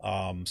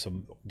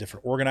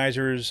different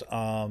organizers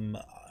on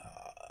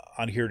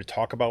here to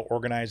talk about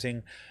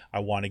organizing. I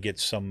want to get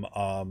some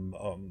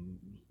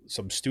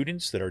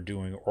students that are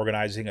doing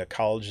organizing at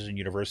colleges and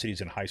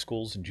universities and high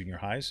schools and junior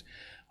highs,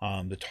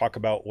 to talk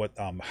about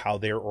how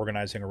they're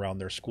organizing around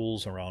their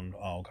schools, around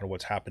kind of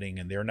what's happening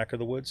in their neck of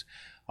the woods,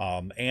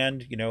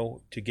 and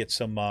to get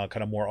some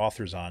kind of more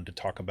authors on to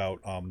talk about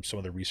some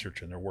of the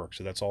research in their work.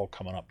 So that's all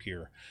coming up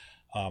here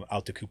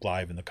out to Coop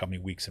Live in the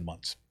coming weeks and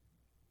months.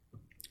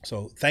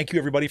 So thank you,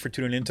 everybody, for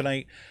tuning in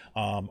tonight.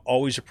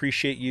 Always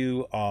appreciate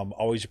you.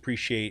 Always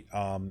appreciate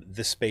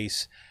this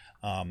space.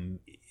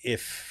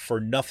 If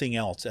for nothing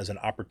else, as an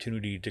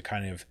opportunity to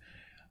kind of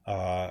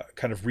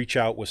kind of reach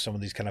out with some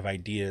of these kind of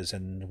ideas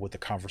and with the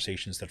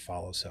conversations that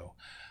follow. So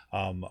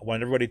I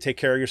want everybody to take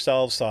care of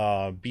yourselves,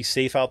 be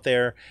safe out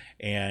there,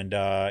 and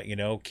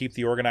keep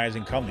the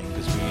organizing coming,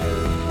 because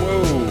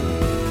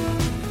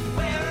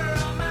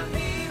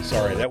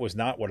sorry, that was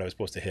not what I was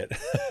supposed to hit.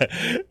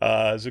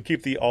 So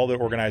keep all the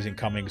organizing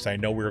coming, because I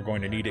know we're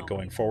going to need it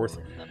going forward.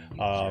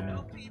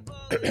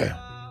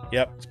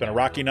 Yep, it's been a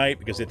rocky night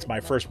because it's my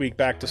first week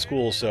back to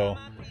school. So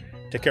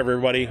take care,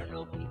 everybody.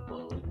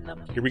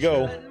 Here we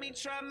go.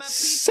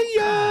 See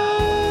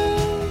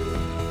ya!